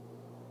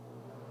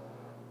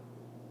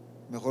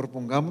 Mejor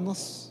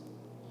pongámonos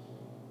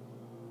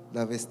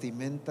la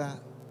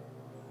vestimenta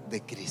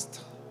de Cristo,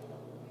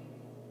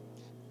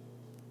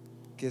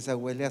 que esa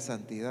huele a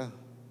santidad,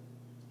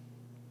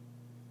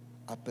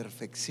 a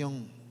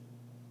perfección,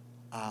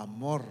 a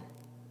amor.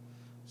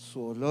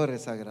 Su olor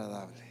es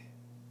agradable.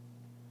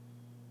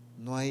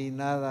 No hay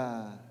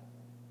nada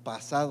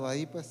pasado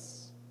ahí,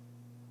 pues.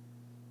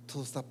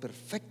 Todo está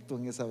perfecto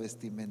en esa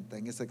vestimenta,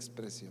 en esa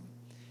expresión.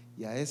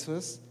 Y a eso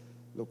es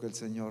lo que el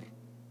Señor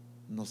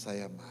nos ha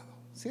llamado.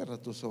 Cierra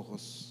tus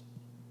ojos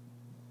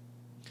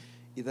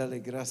y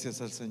dale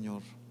gracias al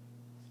Señor.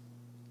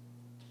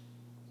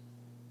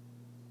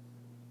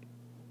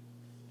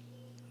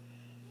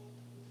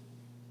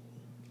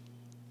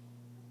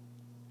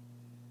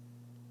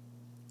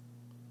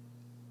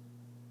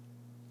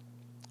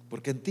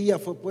 Porque en ti ya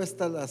fue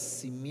puesta la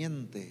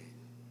simiente,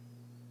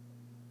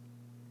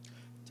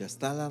 ya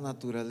está la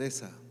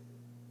naturaleza.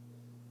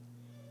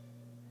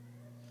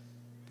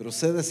 Pero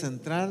sede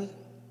central,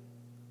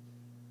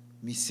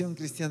 Misión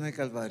Cristiana del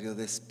Calvario,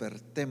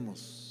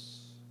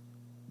 despertemos.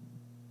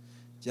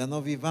 Ya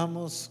no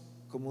vivamos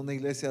como una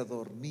iglesia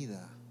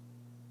dormida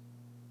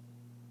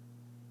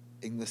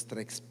en nuestra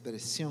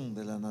expresión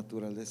de la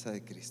naturaleza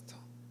de Cristo.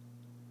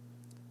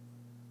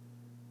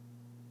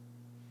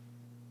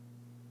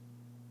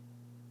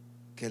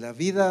 Que la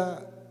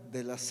vida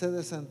de la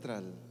sede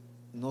central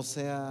no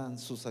sean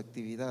sus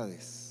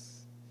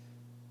actividades,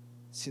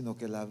 sino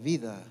que la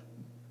vida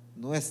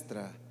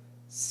nuestra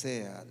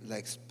sea la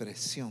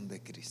expresión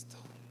de Cristo.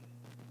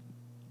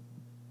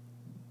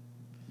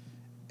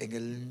 En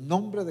el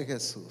nombre de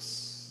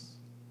Jesús.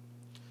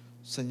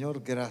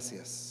 Señor,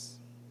 gracias.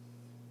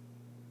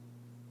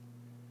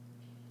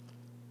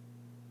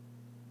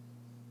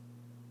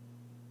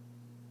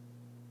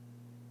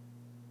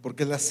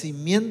 Porque la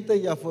simiente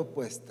ya fue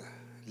puesta,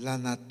 la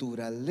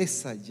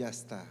naturaleza ya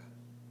está.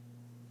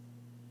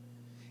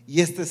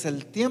 Y este es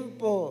el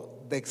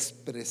tiempo de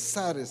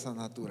expresar esa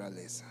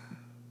naturaleza.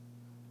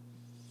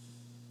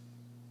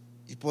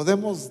 Y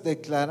podemos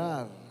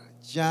declarar: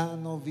 ya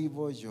no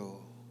vivo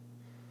yo,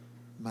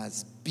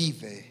 mas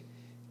vive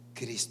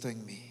Cristo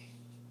en mí.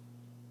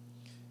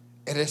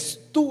 Eres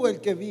tú el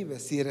que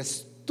vives y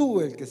eres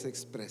tú el que se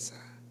expresa.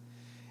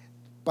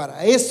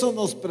 Para eso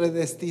nos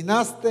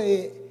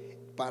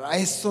predestinaste, para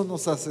eso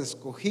nos has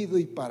escogido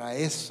y para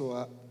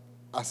eso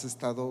has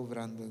estado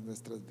obrando en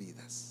nuestras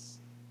vidas.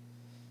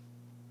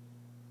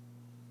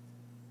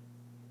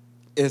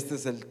 Este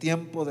es el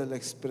tiempo de la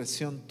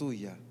expresión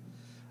tuya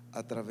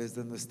a través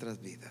de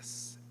nuestras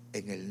vidas.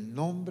 En el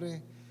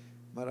nombre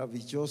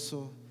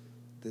maravilloso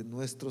de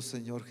nuestro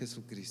Señor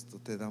Jesucristo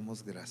te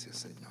damos gracias,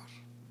 Señor.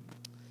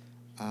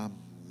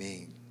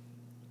 Amén.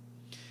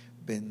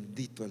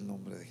 Bendito el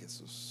nombre de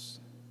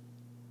Jesús.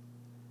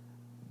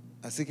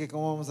 Así que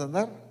 ¿cómo vamos a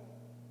andar?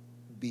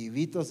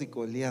 Vivitos y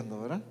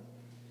coleando, ¿verdad?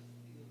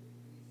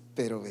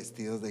 Pero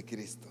vestidos de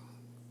Cristo,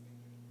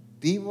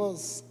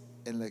 vivos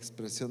en la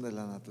expresión de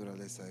la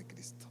naturaleza de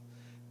Cristo.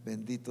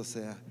 Bendito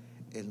sea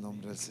el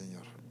nombre del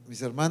Señor.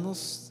 Mis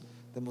hermanos,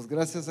 demos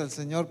gracias al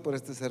Señor por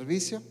este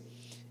servicio.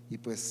 Y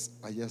pues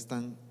allá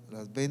están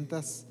las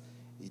ventas,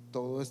 y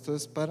todo esto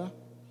es para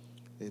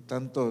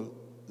tanto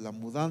la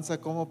mudanza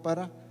como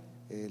para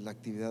la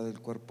actividad del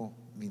cuerpo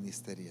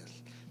ministerial.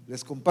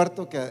 Les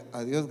comparto que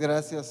a Dios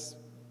gracias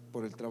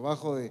por el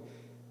trabajo de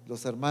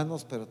los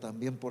hermanos, pero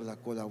también por la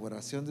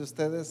colaboración de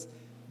ustedes.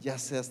 Ya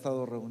se ha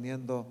estado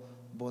reuniendo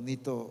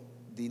bonito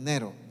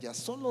dinero, ya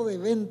solo de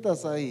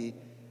ventas ahí.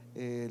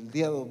 El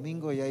día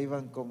domingo ya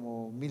iban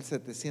como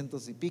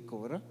 1,700 y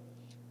pico, ¿verdad?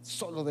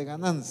 Solo de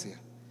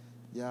ganancia,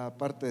 ya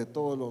aparte de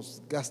todos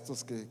los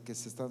gastos que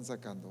se están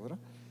sacando, ¿verdad?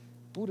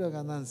 Pura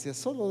ganancia,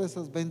 solo de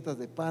esas ventas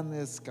de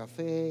panes,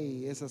 café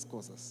y esas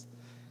cosas.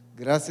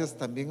 Gracias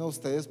también a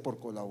ustedes por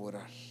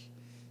colaborar.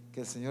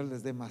 Que el Señor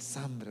les dé más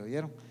hambre,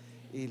 ¿oyeron?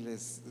 Y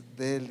les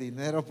dé el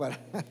dinero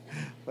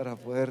para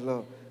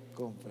poderlo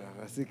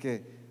comprar. Así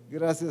que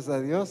gracias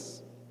a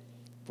Dios,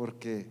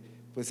 porque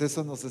pues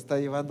eso nos está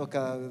llevando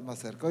cada vez más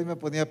cerca. Hoy me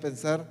ponía a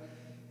pensar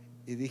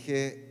y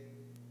dije,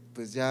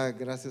 pues ya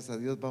gracias a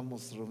Dios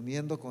vamos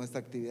reuniendo con esta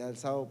actividad del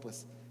sábado,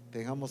 pues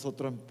pegamos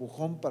otro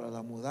empujón para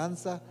la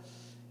mudanza.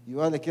 Y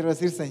yo le quiero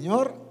decir: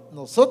 Señor,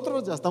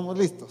 nosotros ya estamos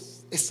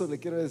listos. Eso le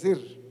quiero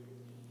decir,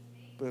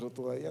 pero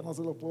todavía no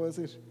se lo puedo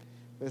decir.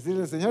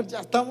 Decirle: Señor,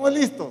 ya estamos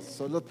listos,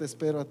 solo te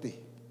espero a ti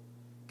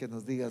que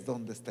nos digas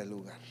dónde está el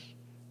lugar,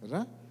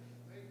 ¿verdad?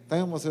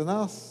 ¿Están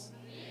emocionados?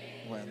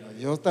 Bueno,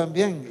 yo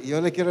también. Y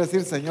yo le quiero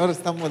decir: Señor,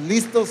 estamos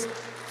listos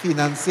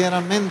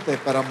financieramente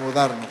para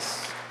mudarnos.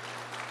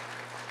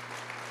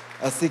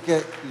 Así que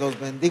los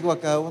bendigo a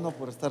cada uno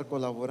por estar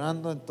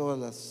colaborando en todas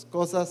las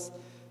cosas,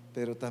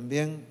 pero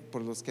también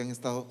por los que han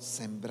estado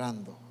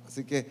sembrando.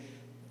 Así que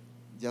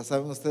ya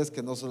saben ustedes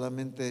que no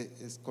solamente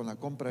es con la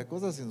compra de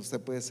cosas, sino usted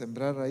puede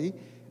sembrar ahí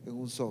en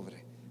un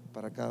sobre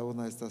para cada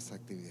una de estas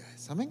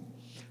actividades. Amén.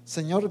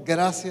 Señor,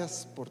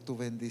 gracias por tu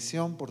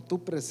bendición, por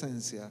tu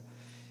presencia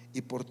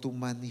y por tu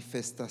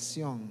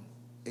manifestación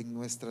en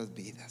nuestras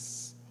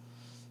vidas.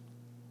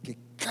 Que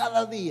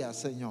cada día,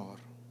 Señor,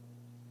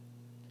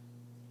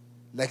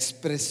 la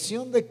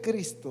expresión de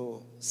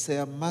Cristo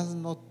sea más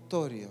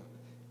notoria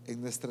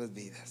en nuestras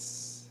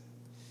vidas,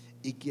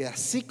 y que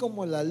así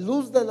como la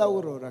luz de la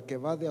aurora que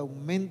va de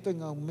aumento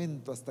en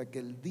aumento hasta que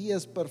el día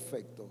es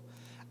perfecto,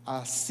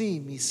 así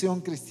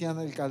Misión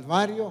Cristiana del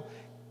Calvario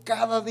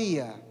cada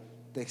día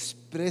te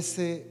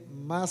exprese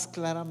más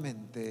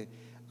claramente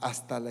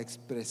hasta la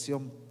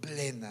expresión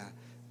plena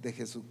de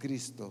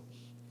Jesucristo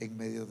en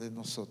medio de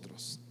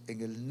nosotros.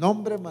 En el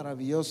nombre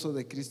maravilloso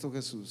de Cristo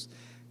Jesús,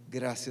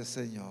 gracias,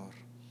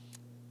 Señor.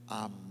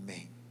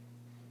 Amén.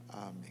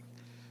 Amén.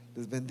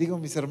 Les bendigo,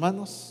 mis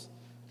hermanos.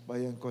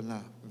 Vayan con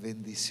la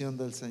bendición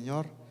del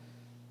Señor.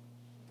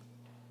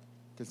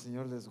 Que el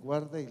Señor les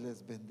guarde y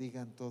les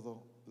bendiga en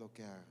todo lo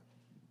que hagan.